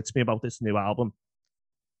excites me about this new album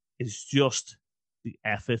is just the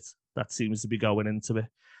effort that seems to be going into it.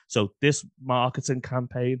 So this marketing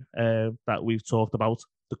campaign that we've talked about,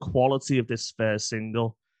 the quality of this first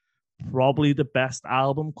single, probably the best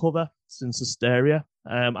album cover since Hysteria,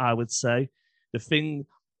 I would say.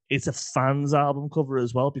 It's a fans album cover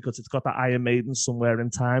as well, because it's got that Iron Maiden Somewhere in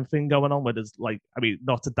Time thing going on, where there's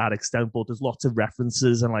not to that extent, but there's lots of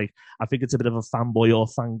references, and I think it's a bit of a fanboy or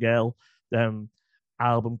fangirl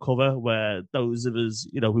album cover, where those of us,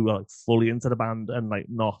 who are fully into the band and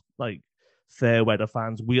not fair weather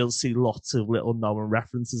fans, we'll see lots of little known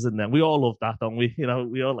references in them. We all love that, don't we? You know,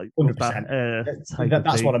 we all like love 100%. that type of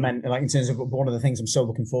That's thing. what I meant. Like in terms of one of the things I'm so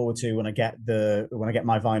looking forward to when I get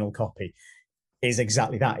my vinyl copy is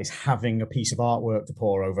exactly that, is having a piece of artwork to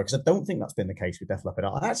pour over, because I don't think that's been the case with Def Leppard.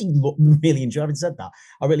 I actually really enjoyed, having said that,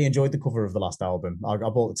 I really enjoyed the cover of the last album. I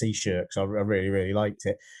bought the t-shirt because I really, really liked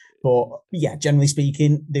it. But yeah, generally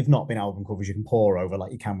speaking, they've not been album covers you can pour over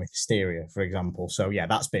like you can with Hysteria, for example. So yeah,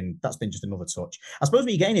 that's been just another touch. I suppose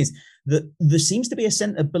what you're getting is that there seems to be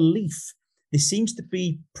a belief. There seems to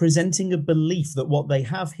be presenting a belief that what they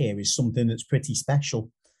have here is something that's pretty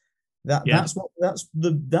special. That's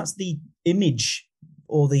the image,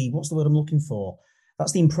 or what's the word I'm looking for?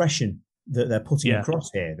 That's the impression that they're putting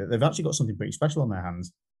across here, that they've actually got something pretty special on their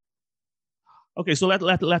hands. Okay, so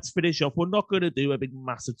let's finish off. We're not going to do a big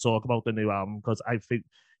massive talk about the new album because I think,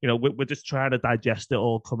 you know, we're just trying to digest it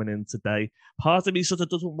all coming in today. Part of me sort of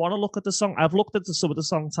doesn't want to look at the song. I've looked into some of the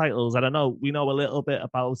song titles, and I know we know a little bit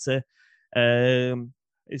about it.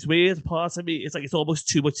 It's weird. Part of me, it's like it's almost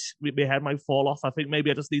too much. My head might fall off. I think maybe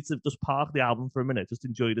I just need to just park the album for a minute, just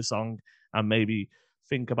enjoy the song, and maybe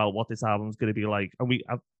think about what this album's going to be like. And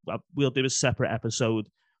we'll do a separate episode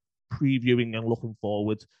previewing and looking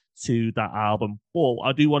forward to that album. But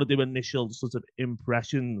I do want to do initial sort of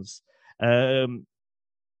impressions from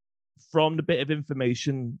the bit of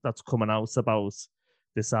information that's coming out about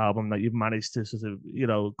this album that you've managed to sort of, you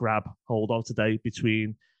know, grab hold of today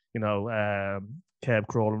between, you know, curb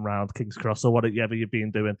crawling around King's Cross or whatever you've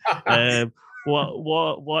been doing.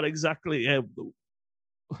 What exactly?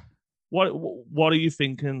 What are you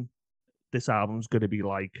thinking this album's going to be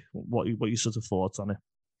like? What are your sort of thoughts on it?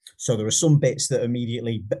 So there are some bits that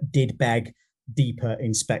immediately did beg deeper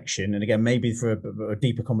inspection. And again, maybe for a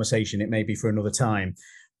deeper conversation, it may be for another time.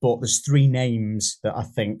 But there's three names that I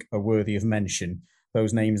think are worthy of mention.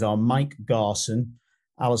 Those names are Mike Garson,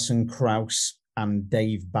 Alison Krauss, and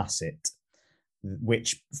Dave Bassett,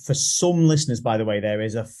 which for some listeners, by the way, there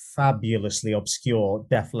is a fabulously obscure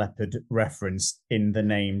Def Leppard reference in the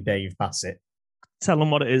name Dave Bassett. Tell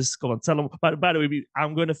them what it is. Come on, tell them. By the way,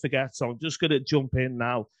 I'm going to forget, so I'm just going to jump in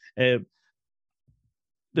now.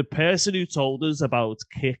 The person who told us about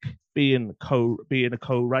Kick being a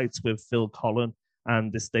co-write with Phil Collen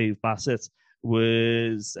and this Dave Bassett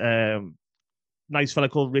was nice fella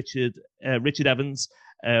called Richard Evans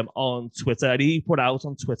on Twitter, and he put out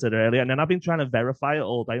on Twitter earlier, and then I've been trying to verify it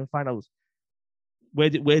all day and find out where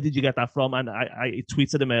did you get that from? And I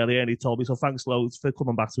tweeted him earlier, and he told me, so thanks loads for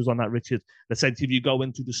coming back to us on that, Richard. Essentially, if you go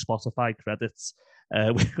into the Spotify credits,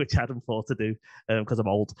 which I hadn't thought to do because I'm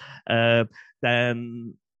old,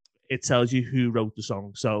 then it tells you who wrote the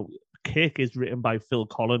song. So Kick is written by Phil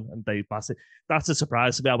Collen and Dave Bassett. That's a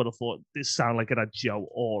surprise to me. I would have thought this sounded like it had Joe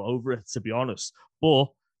all over it, to be honest. But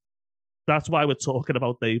that's why we're talking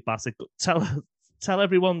about Dave Bassett. Tell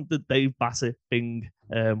everyone the Dave Bassett thing,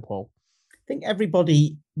 Paul. I think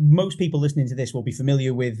most people listening to this will be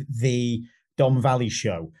familiar with the Don Valley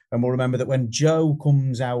show, and will remember that when Joe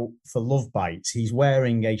comes out for Love Bites, he's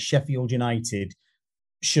wearing a Sheffield United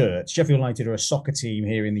shirt. Sheffield United are a soccer team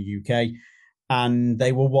here in the UK, and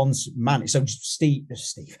they were once managed. So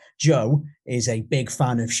Joe is a big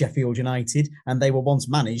fan of Sheffield United, and they were once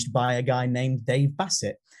managed by a guy named Dave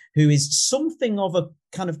Bassett, who is something of a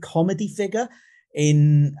kind of comedy figure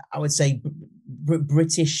in, I would say,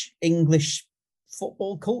 British English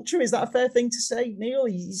football culture. Is that a fair thing to say, Neil?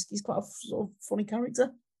 He's quite a sort of funny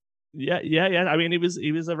character. Yeah. I mean, he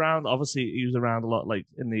was around. Obviously, he was around a lot, like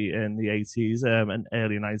in the 80s and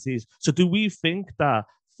early 90s. So, do we think that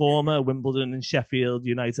former Wimbledon and Sheffield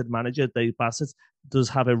United manager Dave Bassett does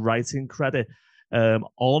have a writing credit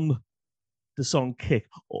on the song Kick,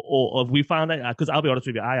 or have we found it? Because I'll be honest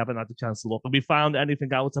with you, I haven't had the chance to look. Have we found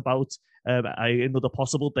anything out about another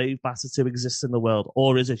possible Dave Bassett to exist in the world,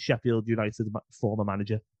 or is it Sheffield United former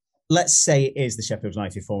manager? Let's say it is the Sheffield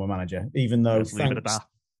United former manager, even though let's leave it at that.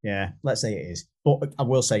 Yeah, let's say it is. But I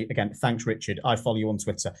will say again, thanks, Richard. I follow you on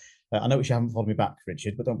Twitter. I notice you haven't followed me back,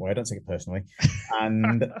 Richard, but don't worry, I don't take it personally.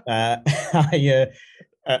 And I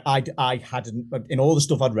hadn't, in all the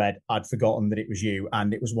stuff I'd read, I'd forgotten that it was you,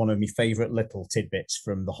 and it was one of my favourite little tidbits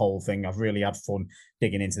from the whole thing. I've really had fun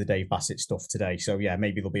digging into the Dave Bassett stuff today. So yeah,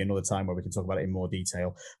 maybe there'll be another time where we can talk about it in more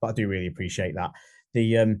detail, but I do really appreciate that.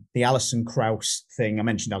 The Alison Krauss thing, I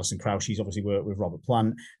mentioned Alison Krauss. She's obviously worked with Robert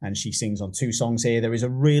Plant, and she sings on 2 songs here. There is a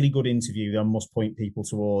really good interview that I must point people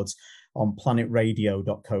towards on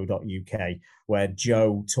planetradio.co.uk, where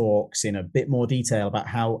Joe talks in a bit more detail about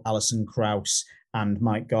how Alison Krauss and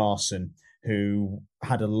Mike Garson, who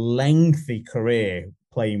had a lengthy career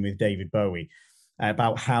playing with David Bowie,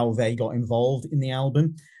 about how they got involved in the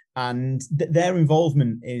album. And their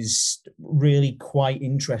involvement is really quite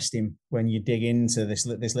interesting when you dig into this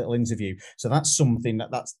little interview. So that's something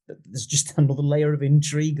there's just another layer of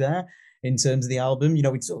intrigue there in terms of the album. We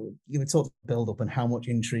talked build up and how much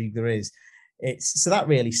intrigue there is. So that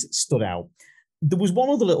really stood out. There was one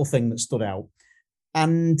other little thing that stood out,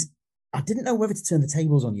 and I didn't know whether to turn the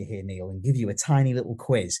tables on you here, Neil, and give you a tiny little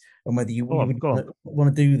quiz and whether you would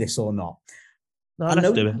want to do this or not. No,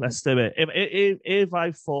 let's do it. Let's do it. If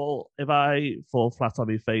I fall flat on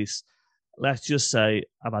my face, let's just say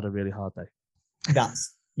I've had a really hard day.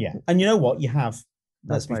 Yeah. And you know what? You have.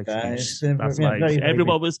 That's my excuse.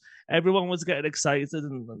 Everyone was getting excited,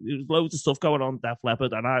 and there was loads of stuff going on Def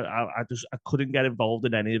Leppard, and I couldn't get involved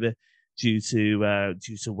in any of it due to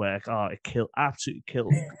work. Oh, it absolutely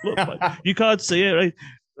killed. Look, you can't see it, right?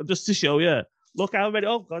 Just to show you. Look how many.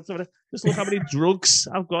 Oh God! Just look how many drugs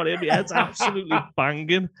I've got in my head's absolutely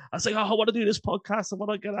banging. I was like, I want to do this podcast. I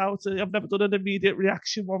want to get out. I've never done an immediate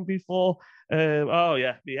reaction one before. Oh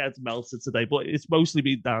yeah, my head's melted today, but it's mostly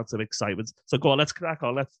been down to excitement. So go on, let's crack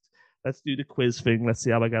on. Let's do the quiz thing. Let's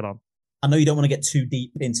see how I get on. I know you don't want to get too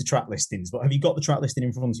deep into track listings, but have you got the track listing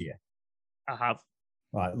in front of you? I have.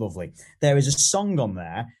 Right, lovely. There is a song on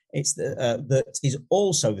there. It's that is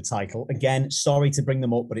also the title. Again, sorry to bring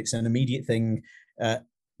them up, but it's an immediate thing. That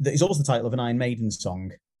is also the title of an Iron Maiden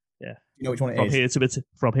song. Yeah, you know which one it is.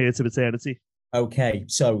 From Here to Eternity. Okay,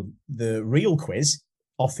 so the real quiz,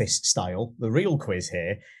 office style. The real quiz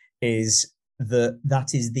here is that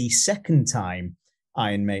is the second time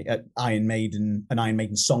an Iron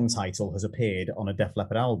Maiden song title has appeared on a Def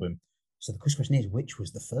Leppard album. So the question is, which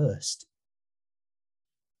was the first?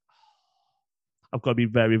 I've got to be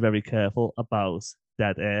very, very careful about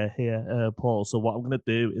dead air here, Paul. So what I'm going to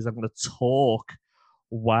do is I'm going to talk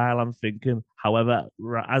while I'm thinking. However,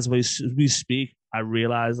 as we speak, I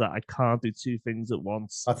realize that I can't do two things at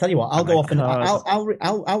once. I'll tell you what. I'll go off and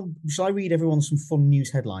shall I read everyone some fun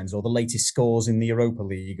news headlines or the latest scores in the Europa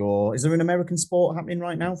League, or is there an American sport happening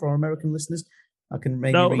right now for our American listeners? I can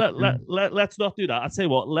maybe let's not do that. I tell you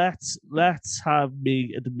what. Let's have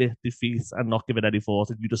me admit defeat and not give it any thought,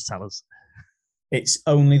 and you just tell us. It's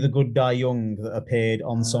Only the Good Die Young that appeared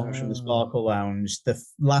on Songs from the Sparkle Lounge. The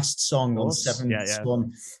last song on Seventh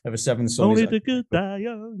Son of a Seventh Son. Only the Good Die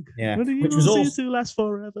Young. Yeah, which was also to last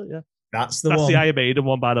forever. Yeah, that's the Iron Maiden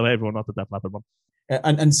one, by the way. Everyone, not the Def Leppard one.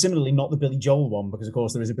 And similarly, not the Billy Joel one, because of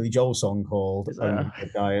course there is a Billy Joel song called Only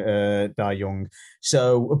the Good Die Young.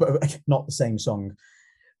 So, but not the same song.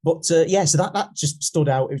 But so that just stood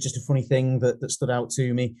out. It was just a funny thing that stood out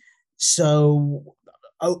to me. So.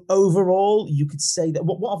 Overall, you could say that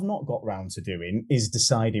what I've not got round to doing is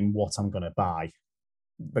deciding what I'm going to buy,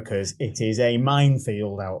 because it is a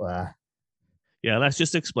minefield out there. Yeah, let's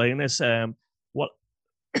just explain this. Sorry,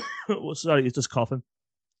 it's just coughing.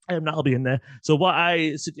 That'll be in there. So what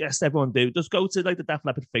I suggest everyone do, just go to like the Def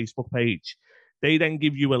Leppard Facebook page. They then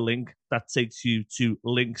give you a link that takes you to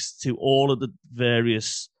links to all of the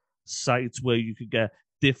various sites where you could get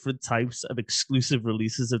different types of exclusive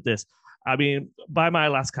releases of this. I mean, by my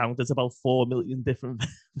last count, there's about 4 million different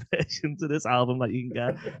versions of this album that you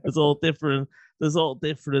can get. There's all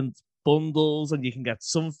different bundles, and you can get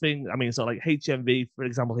something. I mean, so like HMV, for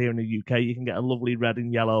example, here in the UK, you can get a lovely red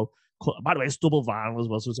and yellow. By the way, it's double vinyl as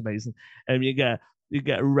well, so it's amazing. And you get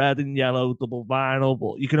red and yellow double vinyl,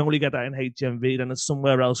 but you can only get that in HMV. Then there's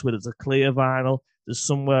somewhere else where there's a clear vinyl. There's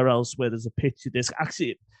somewhere else where there's a picture disc.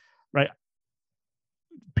 Actually, right,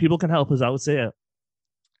 people can help us out here.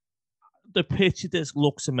 The picture disc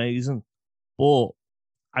looks amazing, but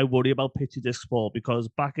I worry about picture discs, Paul, because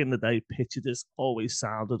back in the day, picture discs always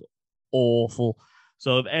sounded awful.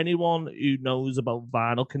 So if anyone who knows about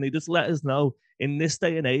vinyl, can they just let us know, in this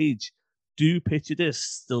day and age, do picture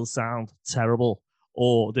discs still sound terrible,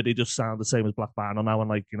 or do they just sound the same as black vinyl now? And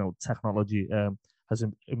like, technology has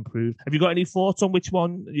improved. Have you got any thoughts on which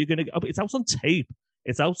one you're gonna? It's out on tape.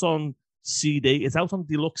 It's out on CD. It's out on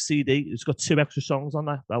deluxe CD. It's got 2 extra songs on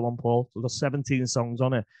that one, Paul. It's got 17 songs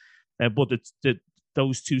on it, but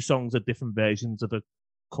those 2 songs are different versions of a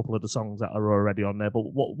couple of the songs that are already on there. But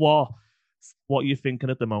what are you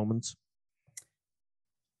thinking at the moment?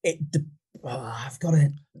 I've got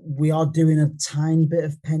it. We are doing a tiny bit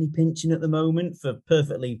of penny pinching at the moment for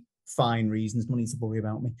perfectly fine reasons. Money to worry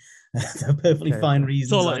about me. Perfectly fine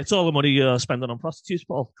reasons. It's all the money you're spending on prostitutes,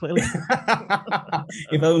 Paul. Clearly.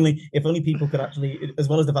 if only people could actually, as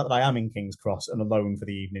well as the fact that I am in King's Cross and alone for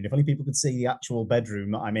the evening, if only people could see the actual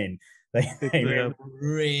bedroom that I'm in. It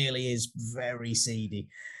really is very seedy.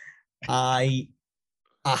 I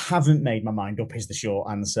haven't made my mind up, is the short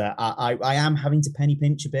answer. I am having to penny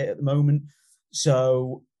pinch a bit at the moment.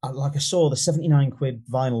 So I saw the 79 quid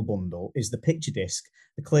vinyl bundle is the picture disc,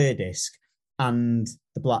 the clear disc, and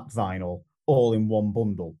the black vinyl all in one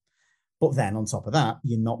bundle. But then on top of that,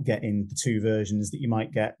 you're not getting the two versions that you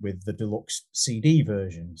might get with the deluxe CD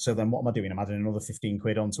version. So then what am I doing? I'm adding another 15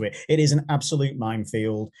 quid onto it. It is an absolute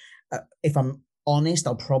minefield. If I'm honest,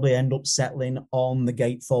 I'll probably end up settling on the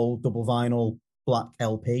gatefold double vinyl black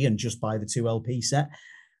LP and just buy the 2 LP set.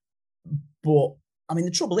 But I mean,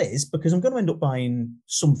 the trouble is, because I'm going to end up buying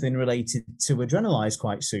something related to Adrenalize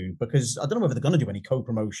quite soon, because I don't know whether they're going to do any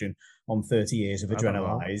co-promotion on 30 years of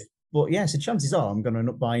Adrenalize. But yeah, so chances are I'm going to end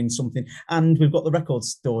up buying something. And we've got the record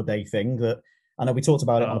store day thing that I know we talked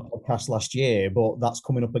about it on a podcast last year, but that's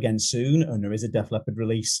coming up again soon. And there is a Def Leppard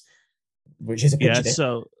release, which is a picture disc.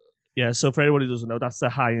 So for anyone who doesn't know, that's the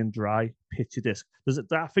High and Dry picture disc.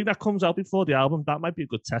 I think that comes out before the album. That might be a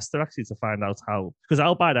good tester actually to find out how, because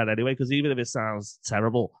I'll buy that anyway, because even if it sounds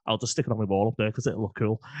terrible, I'll just stick it on my wall up there because it'll look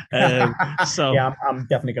cool. So yeah, I'm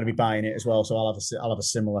definitely going to be buying it as well. So I'll have a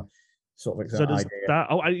similar sort of idea.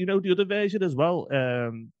 The other version as well,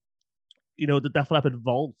 the Def Leppard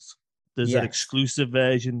Vault, there's an exclusive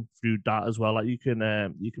version through that as well. Like you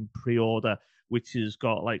can pre-order, which has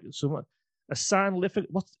got like a signed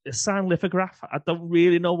lithograph. I don't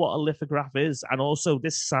really know what a lithograph is. And also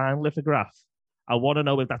this signed lithograph, I want to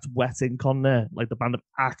know if that's wet ink on there, like the band have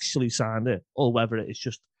actually signed it, or whether it's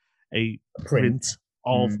just a print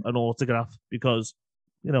of an autograph, because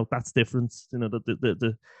that's different.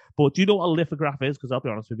 But do you know what a lithograph is? Because I'll be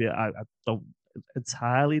honest with you, I don't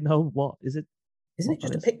entirely know what is it. Isn't it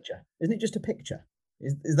just a picture? Isn't it just a picture?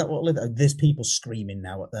 Is that what there's people screaming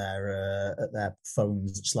now at their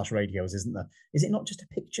phones / radios, isn't there? Is it not just a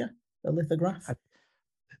picture, a lithograph?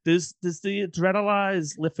 There's the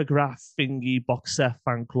Adrenalize lithograph thingy box set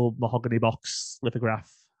fan club mahogany box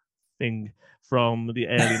lithograph thing from the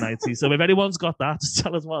early 90s. So if anyone's got that, just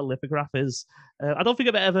tell us what a lithograph is. I don't think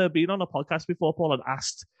I've ever been on a podcast before, Paul, and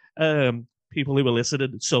asked people who were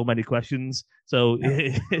listening so many questions. So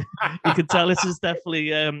you can tell this is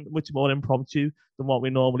definitely much more impromptu than what we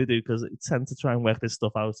normally do, because we tend to try and work this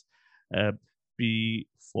stuff out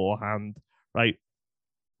beforehand. Right,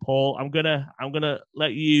 Paul, I'm gonna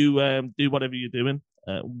let you do whatever you're doing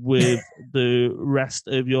with the rest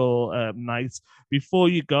of your night. Before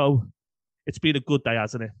you go, it's been a good day,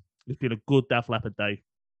 hasn't it? It's been a good Def Leppard day.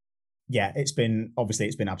 Yeah, it's been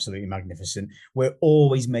absolutely magnificent. We're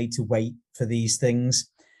always made to wait for these things.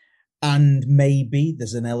 And maybe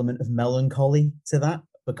there's an element of melancholy to that,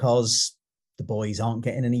 because the boys aren't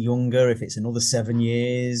getting any younger. If it's another 7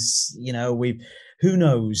 years, who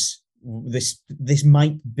knows? This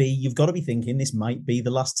might be, you've got to be thinking this might be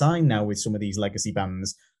the last time now with some of these legacy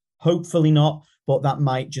bands. Hopefully not, but that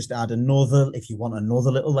might just add if you want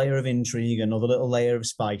another little layer of intrigue, another little layer of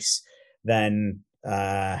spice, then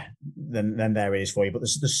there it is for you. But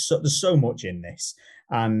there's so much in this,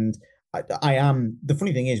 and I am, the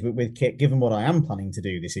funny thing is with Kick, given what I am planning to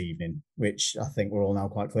do this evening, which I think we're all now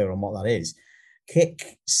quite clear on what that is,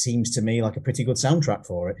 Kick seems to me like a pretty good soundtrack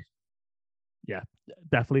for it. Yeah,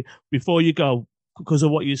 definitely. Before you go, because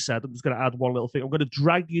of what you said, I'm just going to add one little thing. I'm going to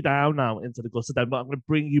drag you down now into the gutter then, but I'm going to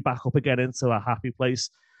bring you back up again into a happy place.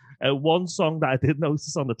 One song that I did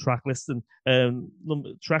notice on the track list, and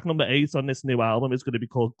track number 8 on this new album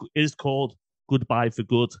is called Goodbye for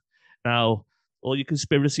Good. Now, all you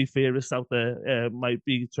conspiracy theorists out there might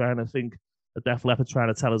be trying to think that Def Leppard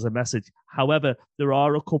trying to tell us a message. However, there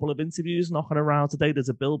are a couple of interviews knocking around today. There's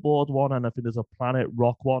a Billboard one, and I think there's a Planet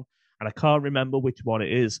Rock one, and I can't remember which one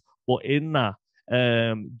it is. But in that,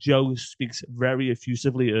 Joe speaks very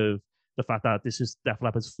effusively of the fact that this is Def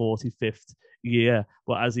Leppard's 45th year,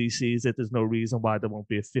 but as he sees it, there's no reason why there won't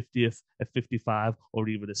be a 50th, a 55, or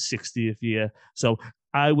even a 60th year. So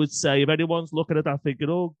I would say if anyone's looking at that thinking,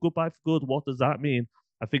 oh, goodbye for good, what does that mean?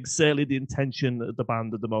 I think certainly the intention of the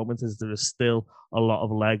band at the moment is there is still a lot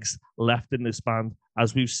of legs left in this band,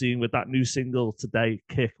 as we've seen with that new single today,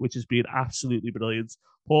 Kick, which has been absolutely brilliant.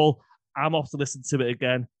 Paul, I'm off to listen to it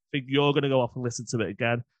again. I think you're going to go off and listen to it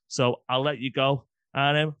again. So I'll let you go.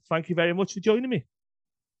 And thank you very much for joining me.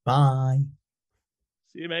 Bye.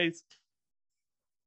 See you, mate.